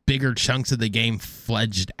 bigger chunks of the game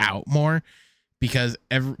fledged out more, because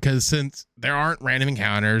since there aren't random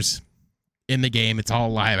encounters in the game, it's all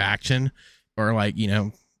live action or like,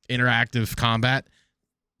 interactive combat.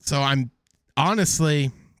 So I'm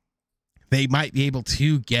honestly, they might be able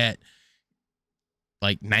to get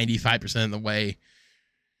like 95% of the way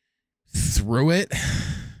through it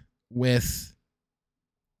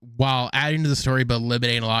while adding to the story, but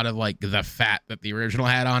eliminating a lot of like the fat that the original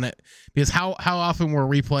had on it. Because how often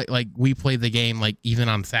we play the game, like even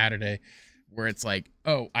on Saturday, where it's like,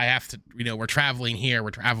 oh, I have to, we're traveling here, we're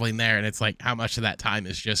traveling there, and it's like, how much of that time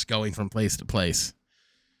is just going from place to place?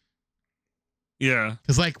 Yeah,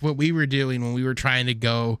 because like what we were doing when we were trying to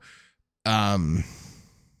go, I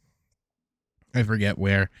forget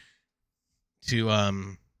where,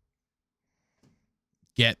 to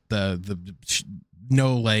get the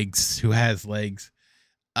no legs who has legs.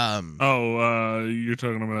 you're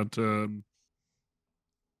talking about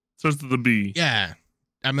starts with the B. Yeah,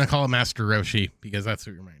 I'm gonna call him Master Roshi because that's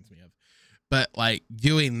what it reminds me of. But like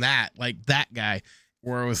doing that, like that guy,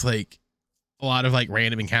 where it was like a lot of like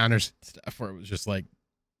random encounters stuff, where it was just like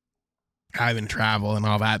having travel and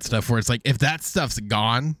all that stuff, where it's like, if that stuff's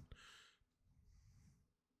gone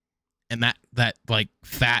and that like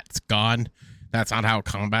fat's gone, that's not how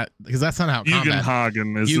combat, because that's not how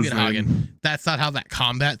Yugenhagen is his name. That's not how that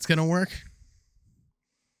combat's gonna work.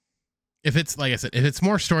 If it's, like I said, if it's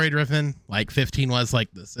more story driven, like 15 was,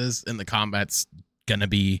 like this is, and the combat's gonna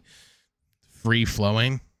be free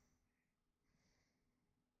flowing.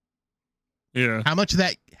 Yeah. How much of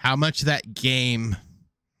that game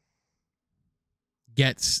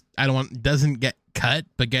gets, doesn't get cut,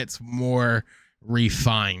 but gets more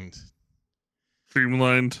refined,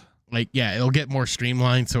 streamlined. Like, yeah, it'll get more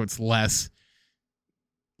streamlined, so it's less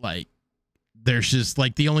like, there's just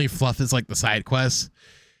like, the only fluff is like the side quests.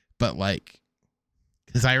 But like,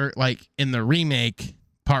 because in the remake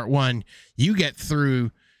part 1, you get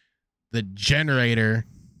through the generator,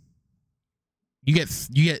 you get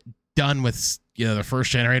done with the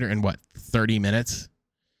first generator in what, 30 minutes,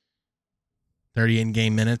 30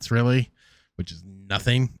 in-game minutes, really, which is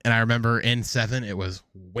nothing. And I remember in 7 it was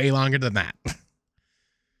way longer than that.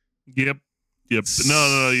 Yep.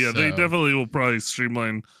 No, yeah, they definitely will probably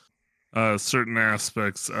streamline certain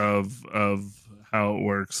aspects of how it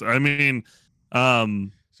works. I mean, so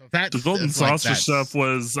that the golden saucer stuff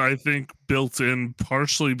was, I think, built in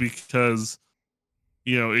partially because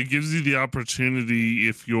it gives you the opportunity,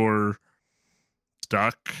 if you're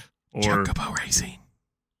stuck or Chocobo racing,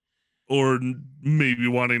 or maybe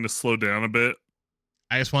wanting to slow down a bit.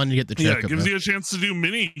 I just wanted to get the Chocobo. Yeah, it gives you a chance to do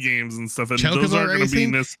mini games and stuff, and Chocobo those aren't going to be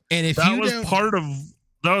in this. And if that was part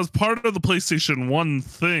of the PlayStation 1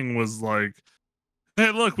 thing, was like,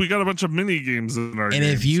 hey, look, we got a bunch of mini games in our game.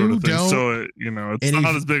 And if you don't, so it's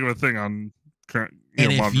not as big of a thing on current.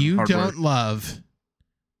 And if you hardware. Don't love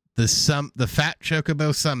the fat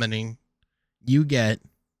Chocobo summoning, you get,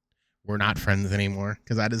 we're not friends anymore,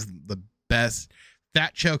 because that is the best.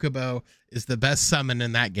 Fat Chocobo is the best summon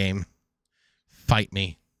in that game. Fight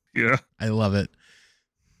me. Yeah, I love it.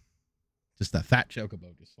 Just that fat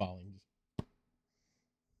Chocobo just falling.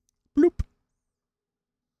 Bloop.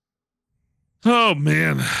 Oh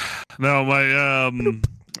man, no, my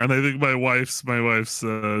and I think my wife's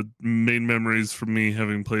main memories from me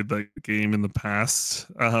having played that game in the past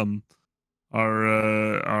are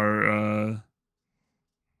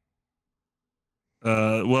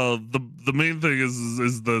well, the main thing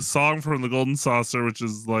is the song from the Golden Saucer, which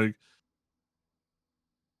is like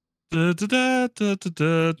da da da da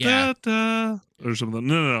da da da or something.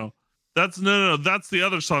 No, that's the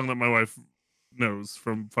other song that my wife knows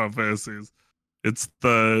from Final Fantasies. It's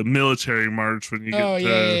the military march when you get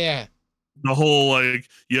yeah. The whole, like,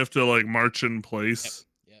 you have to like march in place.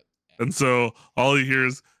 Yep. And so all you hear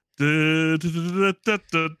is the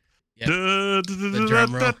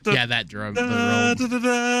drum roll. Yeah, that drum roll.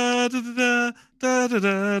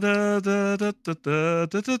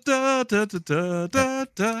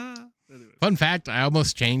 Fun fact, I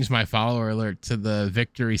almost changed my follower alert to the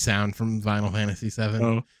victory sound from Final Fantasy 7.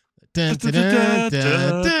 Oh. Yep. I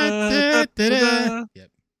didn't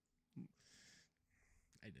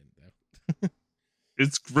know.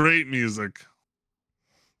 It's great music.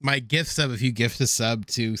 My gift sub, if you gift a sub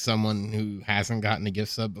to someone who hasn't gotten a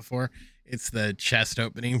gift sub before, it's the chest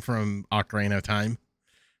opening from Ocarina of Time.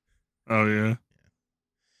 Oh yeah.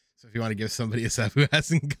 So if you want to give somebody a sub who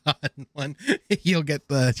hasn't gotten one, you'll get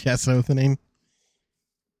the chest opening.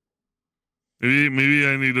 Maybe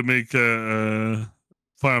I need to make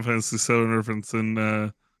Final Fantasy VII reference,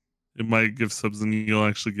 and it might give subs, and you'll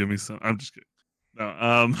actually give me some. I'm just kidding.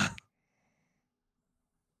 No.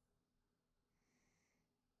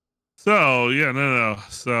 So yeah, no.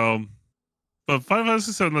 So, but Final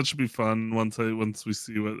Fantasy VII, that should be fun once we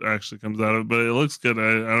see what actually comes out of it. But it looks good.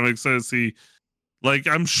 I'm excited to see. Like,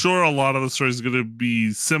 I'm sure a lot of the story is going to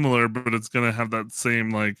be similar, but it's going to have that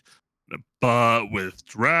same like, but with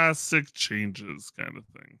drastic changes kind of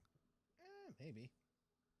thing. Maybe.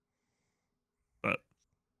 But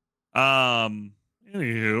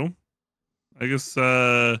anywho, I guess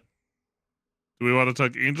do we want to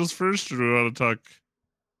talk Angels first, or do we want to talk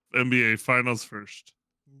NBA Finals first?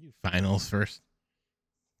 Finals first.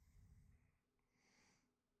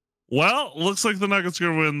 Well, looks like the Nuggets are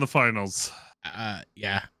going to win the finals.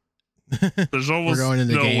 Yeah. There's almost We're going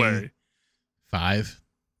into no game way. 5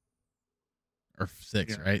 or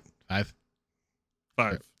 6, Yeah. right? 5.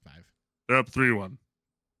 5. They're up 3-1.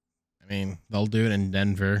 I mean, they'll do it in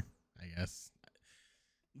Denver, I guess.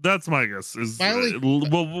 That's my guess.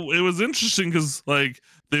 Well, it was interesting because like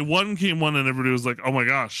they won game 1 and everybody was like, "Oh my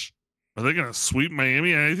gosh, are they gonna sweep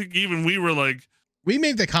Miami?" And I think even we were like, we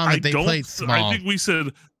made the comment they played small. I think we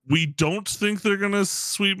said we don't think they're gonna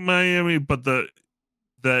sweep Miami, but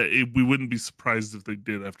we wouldn't be surprised if they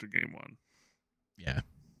did after game 1. Yeah.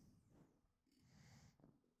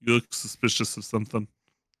 You look suspicious of something.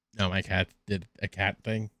 No, my cat did a cat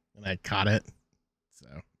thing and I caught it. So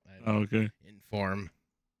I okay. Inform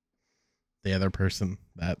the other person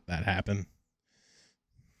that happened.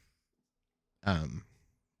 Sorry.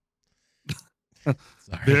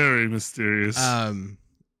 Very mysterious. So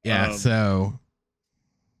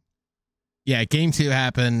yeah, game 2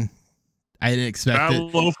 happened. I didn't expect that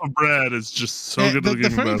it. Loaf of bread is just so good. The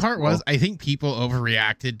funny part was I think people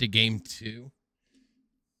overreacted to game 2.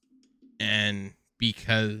 And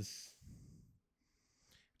because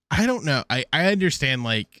I don't know, I understand,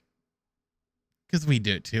 like, because we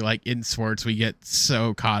do it too. Like in sports, we get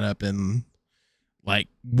so caught up in like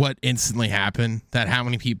what instantly happened that how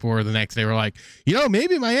many people were the next day were like,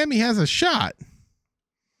 maybe Miami has a shot.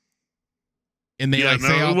 And they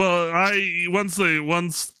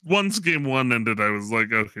once game 1 ended, I was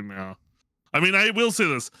like, okay, now. I mean, I will say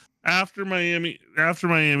this: after Miami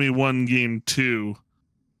won game 2,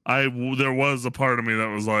 there was a part of me that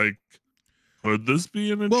was like, could this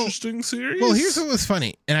be an interesting series? Well, here's what was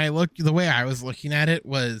funny, and the way I was looking at it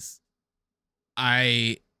was,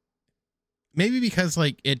 maybe because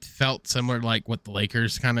like it felt similar to like what the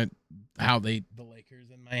Lakers how the Lakers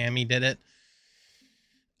in Miami did it.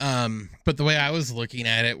 But the way I was looking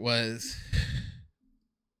at it was,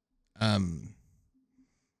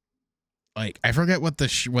 like I forget what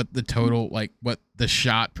the total, like what the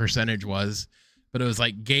shot percentage was, but it was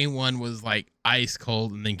like game 1 was like ice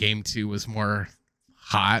cold and then game 2 was more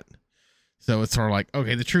hot. So it's sort of like,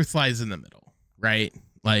 okay, the truth lies in the middle, right?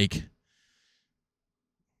 Like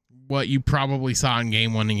what you probably saw in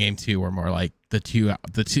game 1 and game 2 were more like the two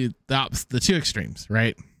extremes,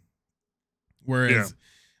 right? Whereas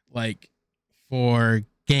like for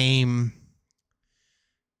game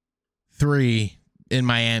 3 in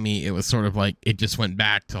Miami, it was sort of like it just went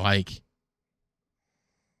back to like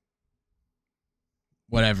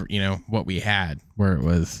whatever, what we had, where it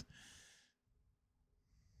was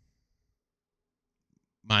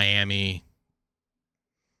Miami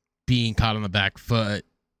being caught on the back foot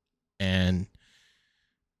and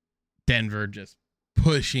Denver just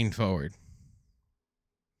pushing forward.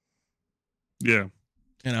 Yeah.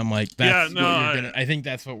 And I'm like, I think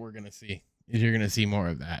that's what we're gonna see. Is you're gonna see more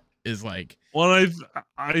of that. Is like, well,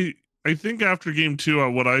 I think after game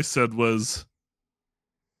 2, what I said was,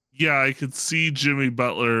 yeah, I could see Jimmy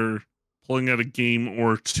Butler pulling out a game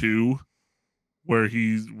or 2 where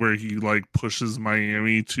he like pushes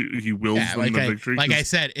Miami he wills them the victory. Like I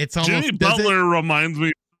said, it's almost Jimmy Butler reminds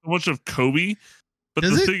me so much of Kobe, but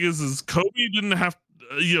the thing is Kobe didn't have.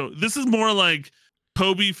 This is more like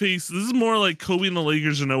Kobe This is more like Kobe and the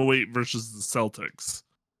Lakers in 08 versus the Celtics,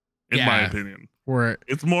 in my opinion.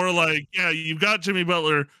 It's more like, you've got Jimmy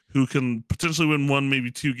Butler who can potentially win 1,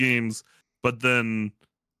 maybe 2 games, but then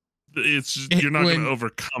it's just, you're not going to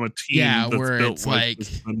overcome a team that's where built it's like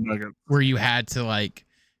where you had to, like,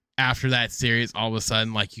 after that series, all of a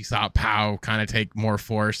sudden, like, you saw Powell kind of take more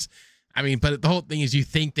force. I mean, but the whole thing is, you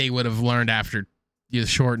think they would have learned after the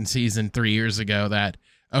shortened season 3 years ago that,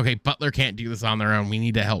 okay, Butler can't do this on their own. We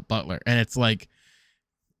need to help Butler. And it's like,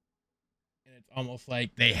 it's almost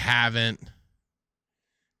like they haven't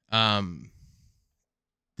done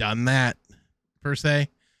that per se,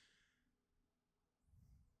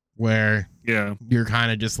 where you're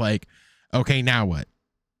kind of just like, okay, now what?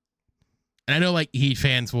 and I know like Heat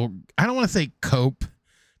fans will, I don't want to say cope,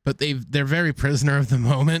 but they're very prisoner of the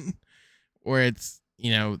moment where it's,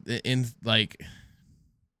 in like,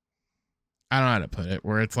 I don't know how to put it,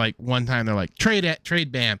 where it's like one time they're like,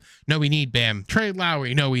 trade Bam. No, we need Bam. Trade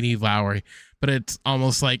Lowry. No, we need Lowry. But it's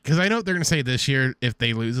almost like, because I know what they're going to say this year if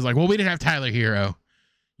they lose, it's like, well, we didn't have Tyler Hero.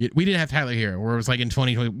 We didn't have Tyler Hero. Where it was like in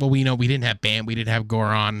 2020, well, we know we didn't have Bam. We didn't have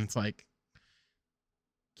Goron. It's like,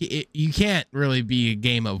 you can't really be a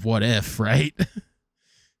game of what if, right?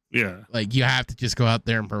 Yeah. Like, you have to just go out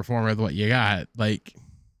there and perform with what you got. Like,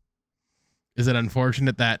 is it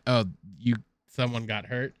unfortunate that, someone got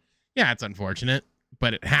hurt? Yeah, it's unfortunate,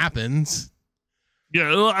 but it happens.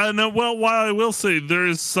 Yeah, I know. Well, while I will say there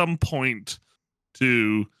is some point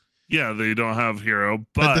to, they don't have Hero,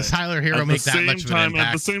 but does Tyler Hero make that much of an impact?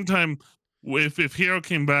 At the same time, if Hero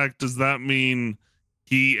came back, does that mean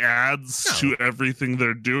he adds to everything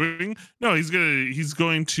they're doing? No, he's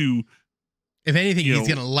going to. If anything, he's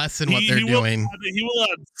going to lessen what they're doing. He will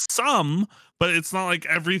add some, but it's not like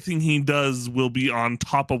everything he does will be on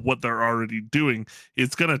top of what they're already doing.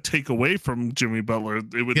 It's going to take away from Jimmy Butler.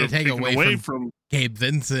 It would take away from Gabe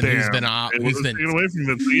Vincent, who's been away from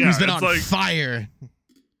Vincent. Yeah, who's been on fire.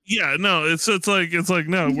 Yeah, no, it's like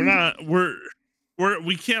no,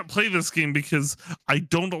 we can't play this game because I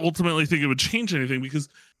don't ultimately think it would change anything because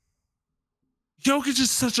Jokic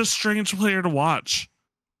is such a strange player to watch.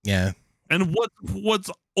 Yeah. And what's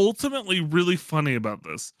ultimately really funny about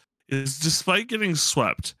this is despite getting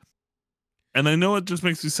swept, and I know it just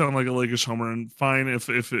makes me sound like a Lakers homer, and fine, if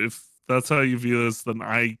that's how you view this, then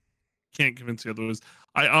I can't convince you otherwise.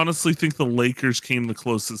 I honestly think the Lakers came the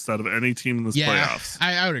closest out of any team in this playoffs.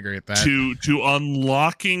 I would agree with that. To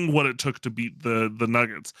unlocking what it took to beat the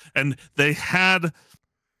Nuggets. And they had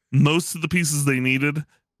most of the pieces they needed.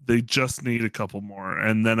 They just need a couple more.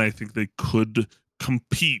 And then I think they could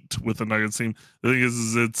compete with the Nuggets team. The thing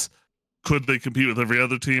is could they compete with every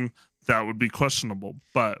other team? That would be questionable.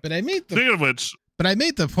 But I made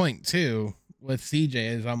the point too with CJ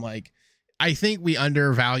is I'm like, I think we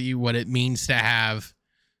undervalue what it means to have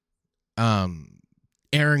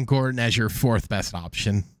Aaron Gordon as your fourth best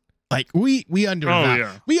option. Like we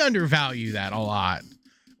undervalue that a lot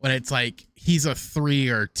when it's like he's a 3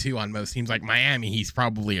 or 2 on most teams. Like Miami, he's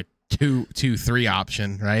probably a 2-3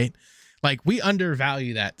 option, right? Like we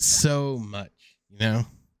undervalue that so much,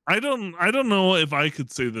 I don't know if I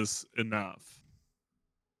could say this enough.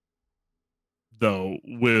 Though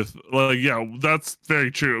with that's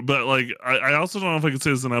very true. But like I also don't know if I could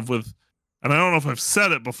say this enough with, and I don't know if I've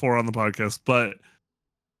said it before on the podcast, but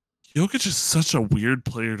Jokic is such a weird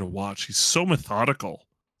player to watch. He's so methodical.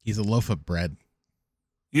 He's a loaf of bread.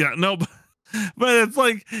 Yeah, no, but it's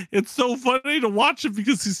like it's so funny to watch him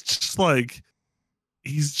because he's just like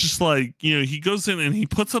he goes in and he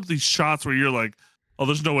puts up these shots where you're like, oh,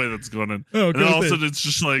 there's no way that's going in. Oh, and all of a sudden it's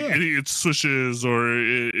just like it swishes or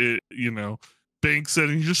it banks it,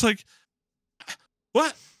 and you're just like,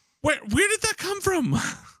 what? Where did that come from?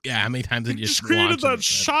 Yeah, how many times did you just created that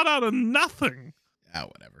shot out of nothing? Yeah,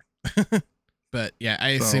 whatever. But yeah, I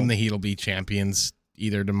assume the Heat will be champions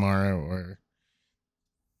either tomorrow or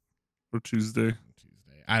Tuesday.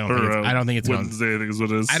 I don't think it's Wednesday. I think is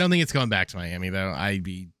what it is. I don't think it's going back to Miami though. I'd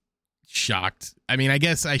be shocked. I mean, I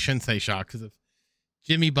guess I shouldn't say shocked because if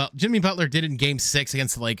Jimmy Butler did in Game 6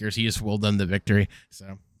 against the Lakers, he just willed them the victory.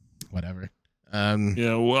 So whatever.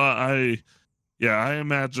 Yeah. Well, I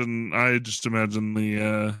just imagine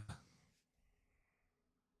the.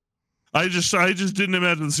 I just didn't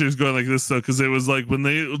imagine the series going like this though, because it was like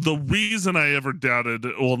the reason I ever doubted,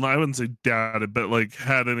 well, I wouldn't say doubted, but like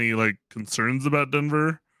had any like concerns about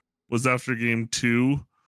Denver was after Game 2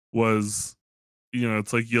 was,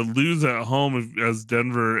 it's like you lose at home as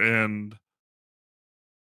Denver and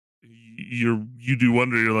you do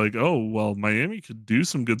wonder, you're like, oh well, Miami could do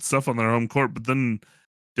some good stuff on their home court, but then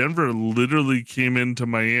Denver literally came into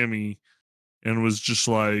Miami and was just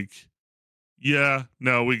like, yeah,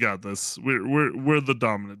 no, we got this. We're the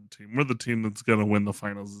dominant team. We're the team that's gonna win the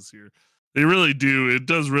finals this year. They really do. It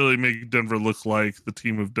does really make Denver look like the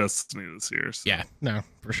team of destiny this year. So. Yeah, no,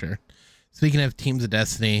 for sure. Speaking of teams of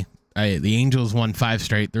destiny, the Angels won 5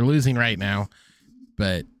 straight. They're losing right now,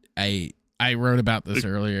 but I wrote about this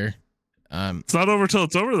earlier. It's not over till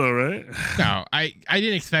it's over, though, right? No, I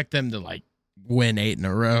didn't expect them to like win 8 in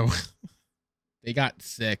a row. They got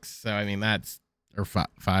 6, so I mean or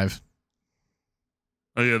 5.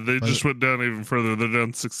 Oh yeah, they just went down even further. They're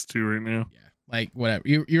down 6-2 right now. Yeah, like whatever.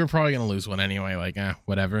 You were probably gonna lose one anyway. Like,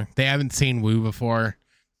 whatever. They haven't seen Woo before,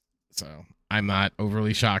 so I'm not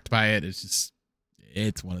overly shocked by it. It's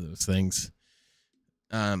one of those things.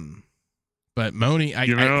 But Moni,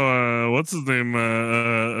 what's his name?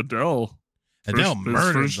 Adele. Adele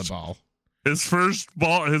murdered the ball. His first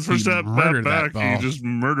at back, he just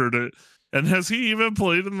murdered it. And has he even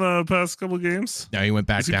played in the past couple of games? No, he went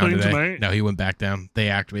back down today. Tonight? No, he went back down. They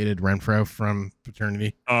activated Renfro from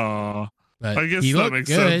paternity. But I guess that makes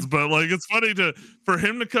sense. But like, it's funny for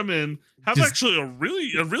him to come in, have actually a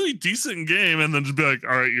really decent game, and then just be like,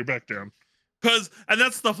 all right, you're back down. And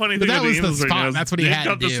that's the funny thing. That was the spot. Right now, that's what he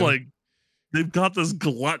had to do. They've got this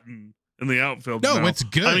glutton in the outfield. No, now. It's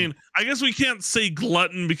good. I mean, I guess we can't say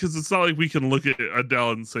glutton because it's not like we can look at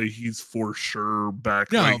Adele and say he's for sure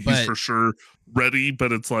back. No, like, he's for sure ready.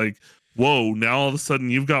 But it's like, whoa, now all of a sudden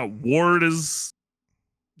you've got Ward is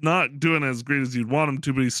not doing as great as you'd want him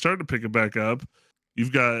to, but he's starting to pick it back up.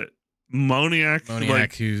 You've got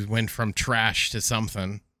Moniak, who went from trash to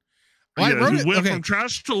something. Well, he went from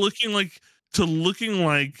trash to looking like do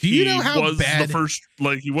you know how was bad the first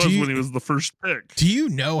when he was the first pick. Do you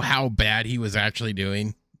know how bad he was actually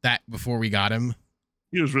doing that before we got him?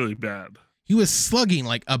 He was really bad. He was slugging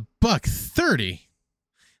like $130.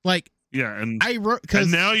 Like, yeah, and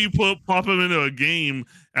now you plop him into a game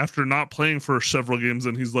after not playing for several games,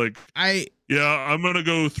 and he's like, I'm gonna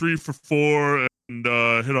go 3 for 4 and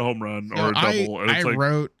hit a home run or a double. And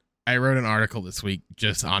I wrote an article this week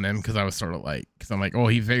just on him because I was sort of like, because I'm like, oh,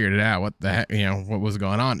 he figured it out. What the heck, what was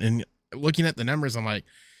going on? And looking at the numbers, I'm like,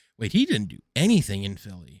 wait, he didn't do anything in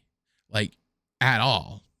Philly, like at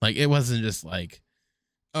all. Like it wasn't just like,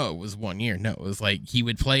 oh, it was 1 year. No, it was like he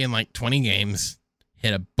would play in like 20 games,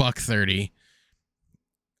 hit $130,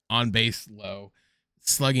 on base low,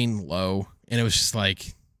 slugging low, and it was just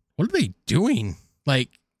like, what are they doing?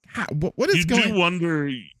 Like, what is going?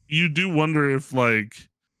 You do wonder if what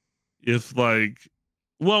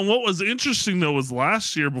was interesting though was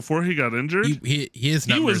last year before he got injured, his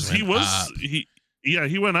numbers he went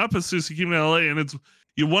up as soon as he came to LA, and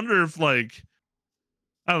you wonder if I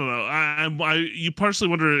don't know, you partially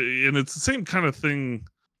wonder, and it's the same kind of thing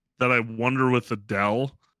that I wonder with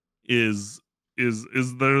Adele is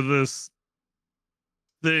there this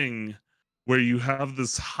thing where you have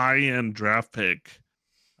this high end draft pick.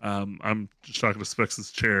 I'm just talking to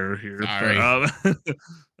Specks' chair here.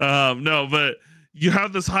 No, but you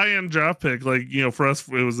have this high-end draft pick, like, for us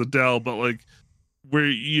it was Adele, but like where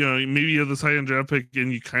maybe you have this high-end draft pick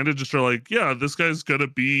and you kind of just are like, yeah, this guy's gonna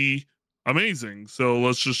be amazing, so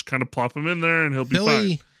let's just kind of plop him in there and he'll be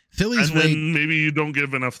fine. Then maybe you don't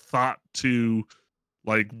give enough thought to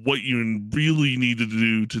like what you really need to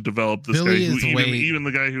do to develop this guy, even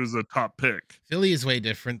the guy who was a top pick. Philly is way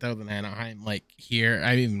different though than Anaheim. Like here,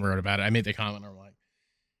 I even wrote about it. I made the comment. I'm like,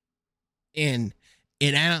 in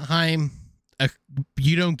Anaheim,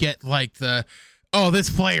 you don't get like this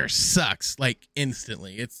player sucks like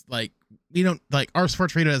instantly. It's like we don't like our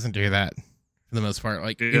sports radio doesn't do that for the most part.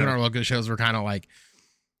 Like even our local shows were kind of like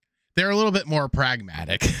they're a little bit more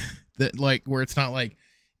pragmatic. That like where it's not like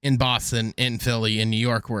in Boston, in Philly, in New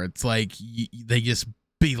York, where it's like they just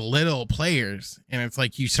belittle players, and it's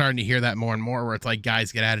like you starting to hear that more and more, where it's like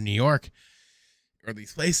guys get out of New York or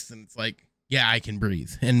these places, and it's like, yeah, I can breathe.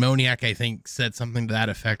 And Moniak, I think, said something to that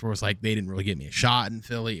effect, where it's like they didn't really give me a shot in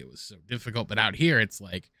Philly. It was so difficult, but out here, it's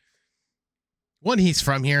like, one, he's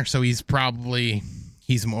from here, so he's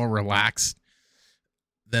more relaxed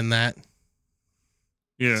than that.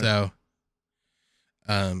 Yeah.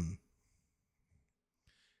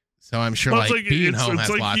 So I'm sure like being home has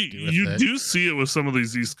a lot to do with it. You do see it with some of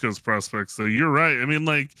these East Coast prospects, though. You're right. I mean,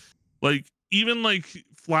 like even like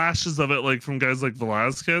flashes of it, like from guys like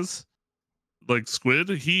Velasquez, like Squid.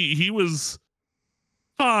 He was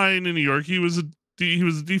fine in New York. He was a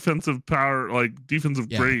defensive power, like defensive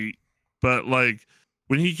great. But like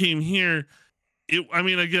when he came here,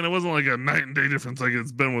 again, it wasn't like a night and day difference like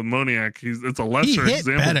it's been with Moniak. It's a lesser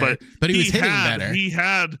example, but he was hitting better. He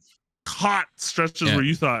had caught stretches where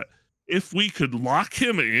you thought, if we could lock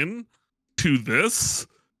him in to this,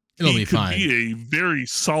 he could be a very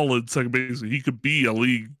solid second baseman. He could be a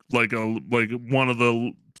league like one of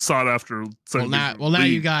the sought after. Now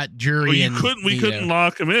you got Jury and we couldn't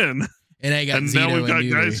lock him in. And now we've got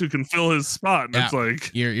guys who can fill his spot. And it's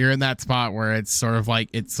like you're in that spot where it's sort of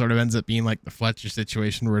ends up being like the Fletcher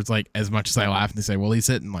situation, where it's like, as much as I laugh and they say, well, he's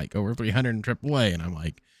hitting like over 300 in AAA, and I'm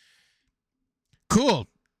like, cool.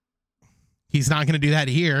 He's not going to do that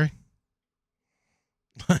here.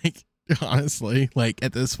 Like, honestly, like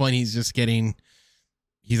at this point, he's upping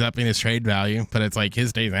his trade value, but it's like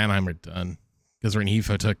his days Anaheim are done because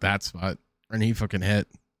Rengifo took that spot. Rengifo can hit.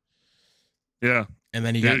 Yeah. And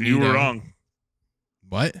then you were wrong.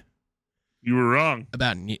 What? You were wrong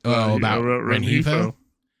about Rengifo.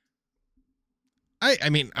 I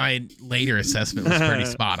mean, my later assessment was pretty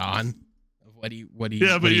spot on of what he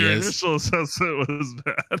Yeah, but your is. initial assessment was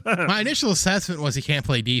bad. My initial assessment was he can't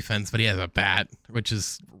play defense, but he has a bat, which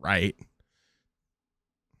is right.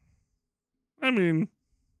 I mean,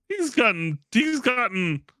 he's gotten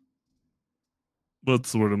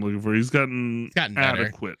what's the word I'm looking for? He's gotten better.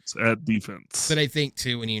 adequate at defense. But I think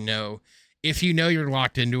too, when if you know you're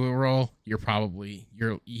locked into a role, you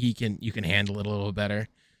can handle it a little better.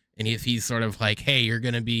 And if he's sort of like, hey, you're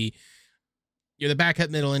the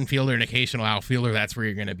backup middle infielder and occasional outfielder, that's where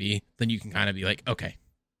you're gonna be, then you can kind of be like, okay,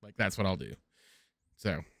 like that's what I'll do.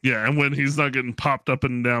 So yeah, and when he's not getting popped up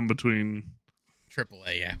and down between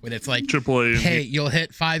AAA, yeah, when it's like AAA, hey, you'll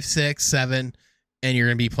hit 5, 6, 7, and you're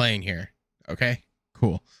gonna be playing here. Okay,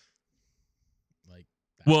 cool. Like,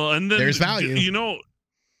 well, and then there's value. You know,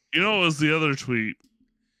 what was the other tweet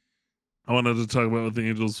I wanted to talk about with the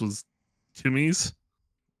Angels was Timmy's.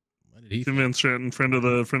 What did he? Tim Van Stratton, friend of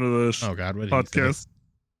the oh God, what did podcast.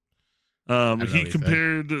 He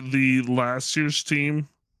compared the last year's team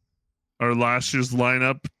or last year's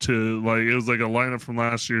lineup to like it was like a lineup from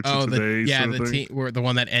last year to today. The team were the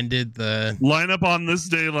one that ended the lineup on this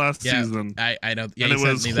day last season. I know. Yeah, and it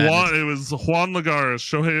was Juan Lagares,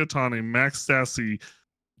 Shohei Ohtani, Max Stassi,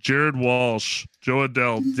 Jared Walsh, Joe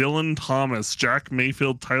Adele, Dylan Thomas, Jack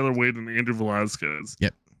Mayfield, Tyler Wade, and Andrew Velazquez.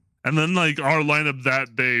 Yep. And then like our lineup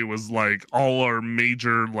that day was like all our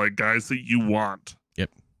major like guys that you want.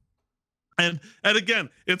 Yep. And again,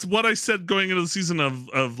 it's what I said going into the season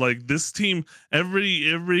of like this team. Every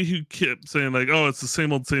who kept saying like, oh, it's the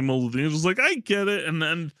same old with the Angels. Like I get it, and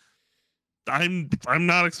then I'm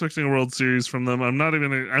not expecting a World Series from them. I'm not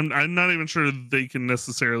even sure they can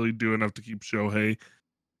necessarily do enough to keep Shohei.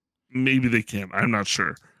 Maybe they can. I'm not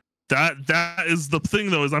sure. That is the thing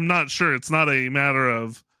though. Is I'm not sure. It's not a matter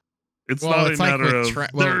of. He's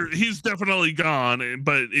definitely gone,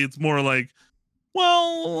 but it's more like.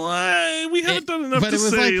 Well, we haven't done enough to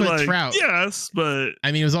say like Trout. Yes, but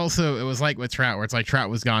I mean, it was like with Trout, where it's like Trout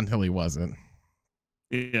was gone till he wasn't.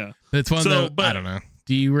 Yeah, it's one. I don't know.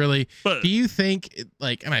 Do you really? Do you think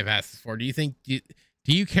like? And I've asked this before. Do you think? Do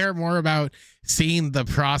you care more about seeing the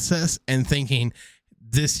process and thinking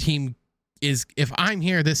this team is? If I'm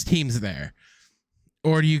here, this team's there,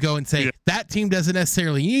 or do you go and say that team doesn't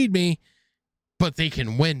necessarily need me, but they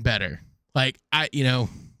can win better? Like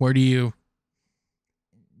where do you?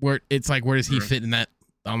 Where does he fit in that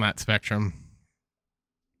on that spectrum?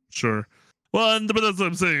 Sure. Well, but that's what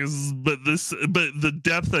I'm saying but the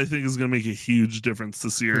depth I think is going to make a huge difference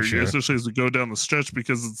this year, especially as we go down the stretch,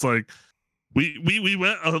 because it's like we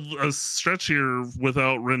went a stretch here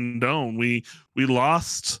without Rendon. We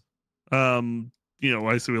lost. I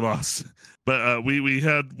say we lost, but we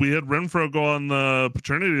had Renfroe go on the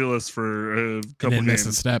paternity list for a couple games. Miss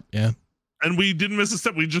a step, yeah. And we didn't miss a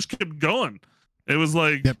step. We just kept going. It was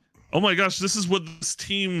like, oh my gosh, this is what this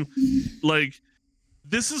team like.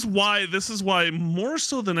 This is why more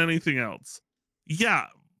so than anything else. Yeah,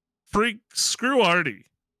 screw Artie,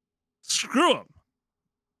 screw him,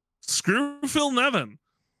 screw Phil Nevin.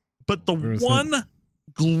 But the one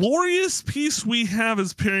glorious piece we have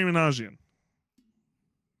is Perry Managian.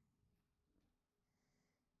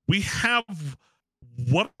 We have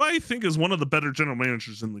what I think is one of the better general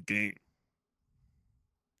managers in the game.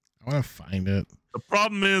 I want to find it. The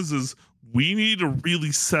problem is we need to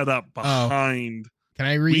really set up behind. Can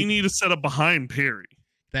I read? We need to set up behind Perry.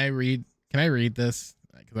 Can I read this?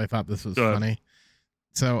 Because I thought this was funny.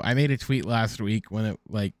 So I made a tweet last week when it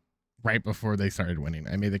right before they started winning.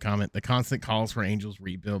 I made the comment: the constant calls for Angels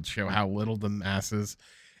rebuild show how little the masses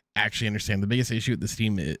actually understand. The biggest issue with this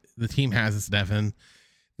team, the team has is Devin.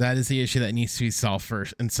 That is the issue that needs to be solved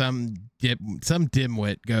first. And some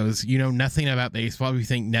dimwit goes, nothing about baseball. We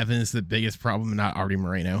think Nevin is the biggest problem, not Artie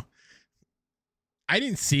Moreno. I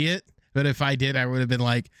didn't see it, but if I did, I would have been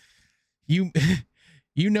like, you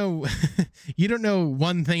don't know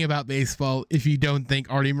one thing about baseball if you don't think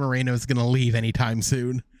Artie Moreno is going to leave anytime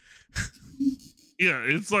soon. Yeah,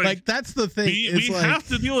 it's like that's the thing. We have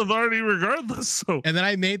to deal with Artie regardless. So and then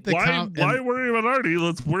I made the why worry about Artie?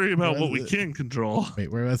 Let's worry about what we can control.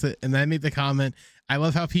 Wait, where was it? And then I made the comment. I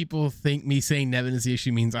love how people think me saying Nevin is the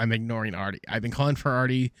issue means I'm ignoring Artie. I've been calling for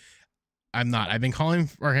Artie. I'm not. I've been calling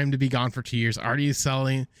for him to be gone for 2 years. Artie's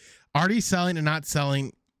selling and not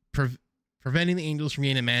selling, preventing the Angels from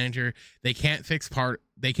being a manager. They can fix part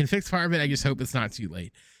of it. I just hope it's not too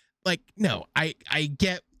late. No, I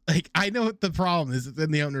get. I know what the problem is. It's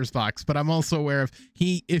in the owner's box, but I'm also aware of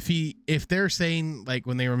if they're saying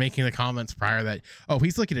when they were making the comments prior that,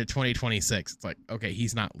 he's looking at 2026. It's like, okay,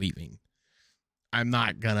 he's not leaving. I'm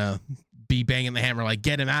not gonna be banging the hammer like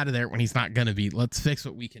get him out of there when he's not gonna be. Let's fix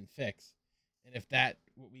what we can fix, and if that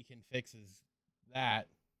what we can fix is that.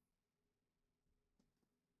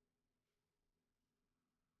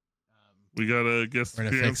 We got a guest We're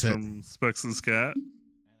gonna appearance fix it. from Specks and Scat. I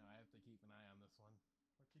know I have to keep an eye on this one.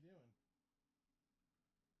 What you doing?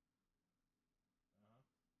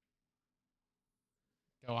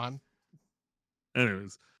 Go on.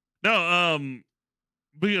 Anyways, no,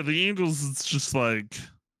 but yeah, the Angels. It's just like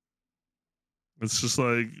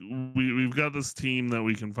we've got this team that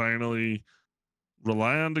we can finally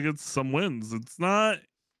rely on to get some wins. It's not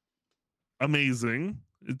amazing.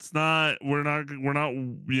 It's not. We're not.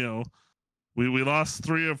 You know, we lost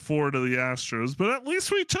 3 or 4 to the Astros, but at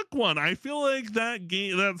least we took one. I feel like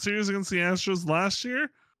that series against the Astros last year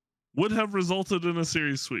would have resulted in a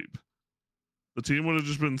series sweep. The team would have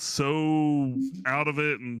just been so out of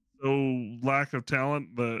it and so lack of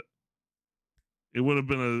talent that it would have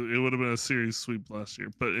been a series sweep last year.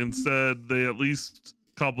 But instead, they at least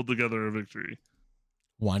cobbled together a victory.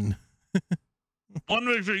 One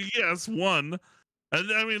Victory, yes, one.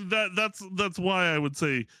 And I mean that's why I would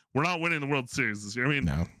say we're not winning the World Series this year. I mean,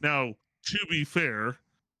 Now to be fair,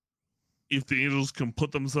 if the Angels can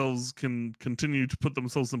continue to put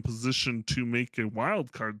themselves in position to make a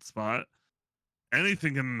wild card spot,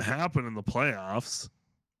 anything can happen in the playoffs.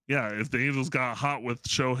 Yeah, if the Angels got hot with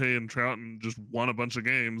Shohei and Trout and just won a bunch of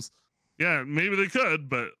games, yeah, maybe they could,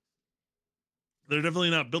 but they're definitely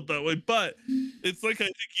not built that way. But it's like I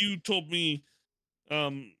think you told me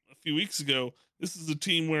a few weeks ago, this is a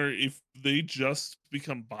team where if they just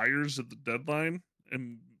become buyers at the deadline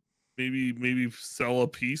and maybe sell a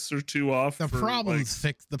piece or two off, the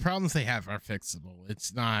problems they have are fixable.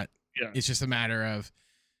 It's not. Yeah. It's just a matter of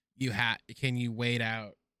can you wait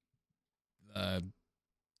out the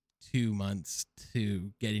 2 months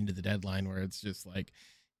to get into the deadline where it's just like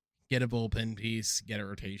get a bullpen piece, get a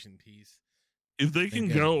rotation piece. If they can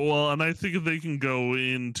go well, and I think if they can go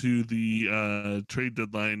into the trade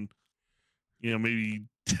deadline, maybe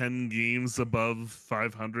 10 games above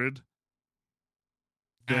 500,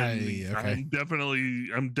 then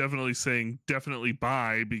I'm definitely saying definitely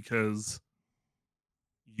buy, because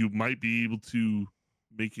you might be able to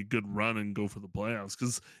make a good run and go for the playoffs.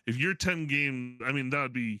 Because if you're 10 games, I mean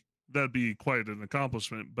that'd be quite an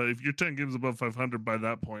accomplishment. But if you're 10 games above 500 by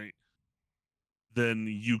that point, then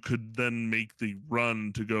you could then make the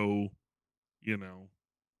run to go,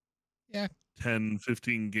 10,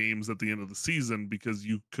 15 games at the end of the season, because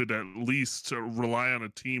you could at least rely on a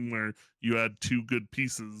team where you had 2 good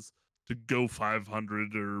pieces to go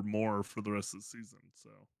 500 or more for the rest of the season. So,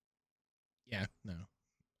 yeah, no,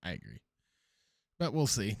 I agree. But we'll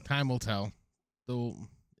see. Time will tell.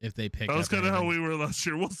 If they pick that was kind of how we were last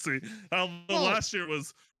year. We'll see. Last year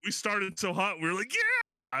was we started so hot, we were like,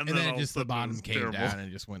 yeah, and then just the bottom came down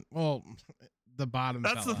and just went. Well, the bottom.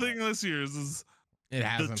 That's the thing this year is it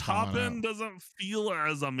hasn't. The top end doesn't feel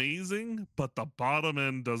as amazing, but the bottom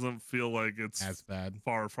end doesn't feel like it's as bad.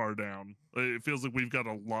 Far down. It feels like we've got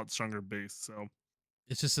a lot stronger base. So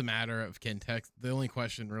it's just a matter of can Texas. The only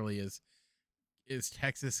question really is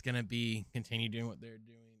Texas going to continue doing what they're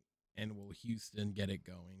doing, and will Houston get it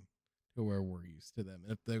going to where we're used to them?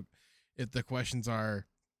 If the questions are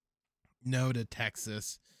no to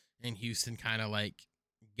Texas and Houston kind of like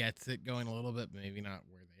gets it going a little bit, but maybe not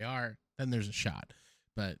where they are, then there's a shot.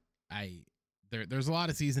 But there's a lot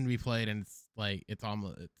of season to be played, and it's like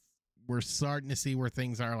we're starting to see where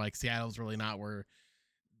things are. Like Seattle's really not where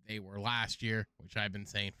they were last year, which I've been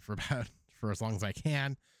saying for as long as I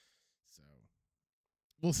can. So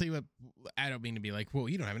we'll see what. I don't mean to be like, well,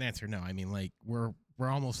 you don't have an answer. No, I mean like we're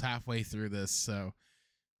almost halfway through this, so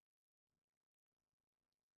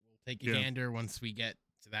we'll take a gander once we get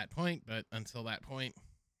to that point. But until that point,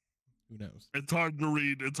 who knows? It's hard to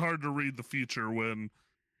read. It's hard to read the future when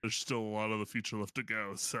there's still a lot of the future left to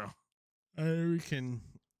go. So you can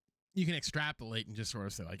extrapolate and just sort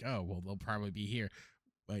of say like, oh, well, they'll probably be here.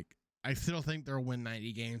 Like, I still think they'll win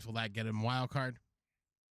 90 games. Will that get them wild card?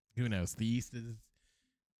 Who knows? The East is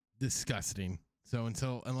disgusting. So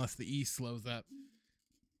unless the East slows up,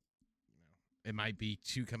 it might be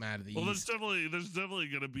 2 come out of the East. Well, there's definitely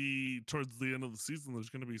going to be towards the end of the season. There's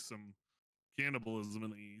going to be some cannibalism in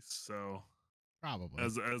the East. So probably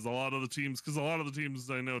as a lot of the teams, because a lot of the teams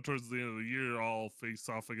I know towards the end of the year all face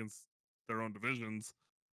off against their own divisions.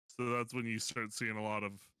 So that's when you start seeing a lot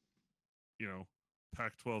of,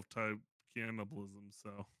 Pac-12 type cannibalism.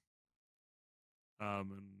 So, and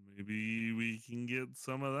maybe we can get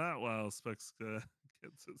some of that while Specs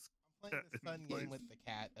gets his. I'm playing this fun game with the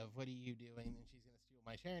cat of what are you doing, and she's gonna steal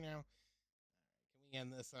my chair now. Can we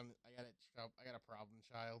end this? I got a problem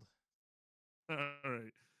child. All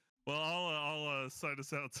right. Well, I'll side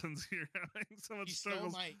us out since you're having so much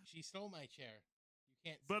struggles. She stole my chair.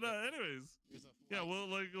 You can't. But see it. anyways, There's a yeah. flight Well,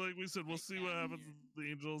 like we said, we'll right see what down happens here. with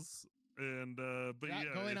the Angels, and but You're not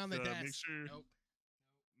yeah, going on the desk. make sure. Nope.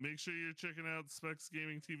 Make sure you're checking out Specks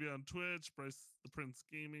Gaming TV on Twitch, Bryce the Prince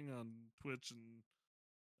Gaming on Twitch,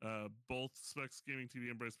 and both Specks Gaming TV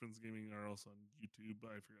and Bryce Prince Gaming are also on YouTube.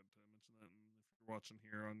 I forgot to mention that. And if you're watching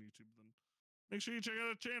here on YouTube, then make sure you check out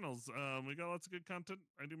our channels. We got lots of good content.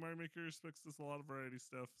 I do Mario Maker, Specks does a lot of variety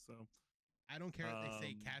stuff. So I don't care if they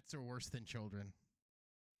say cats are worse than children.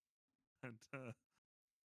 And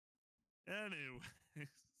anyways,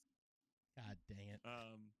 God dang it.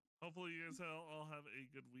 hopefully you guys all have a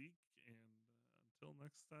good week, and until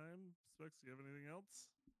next time, Specs, do you have anything else?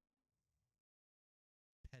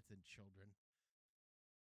 Pets and children.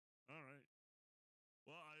 All right.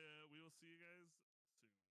 Well, we will see you guys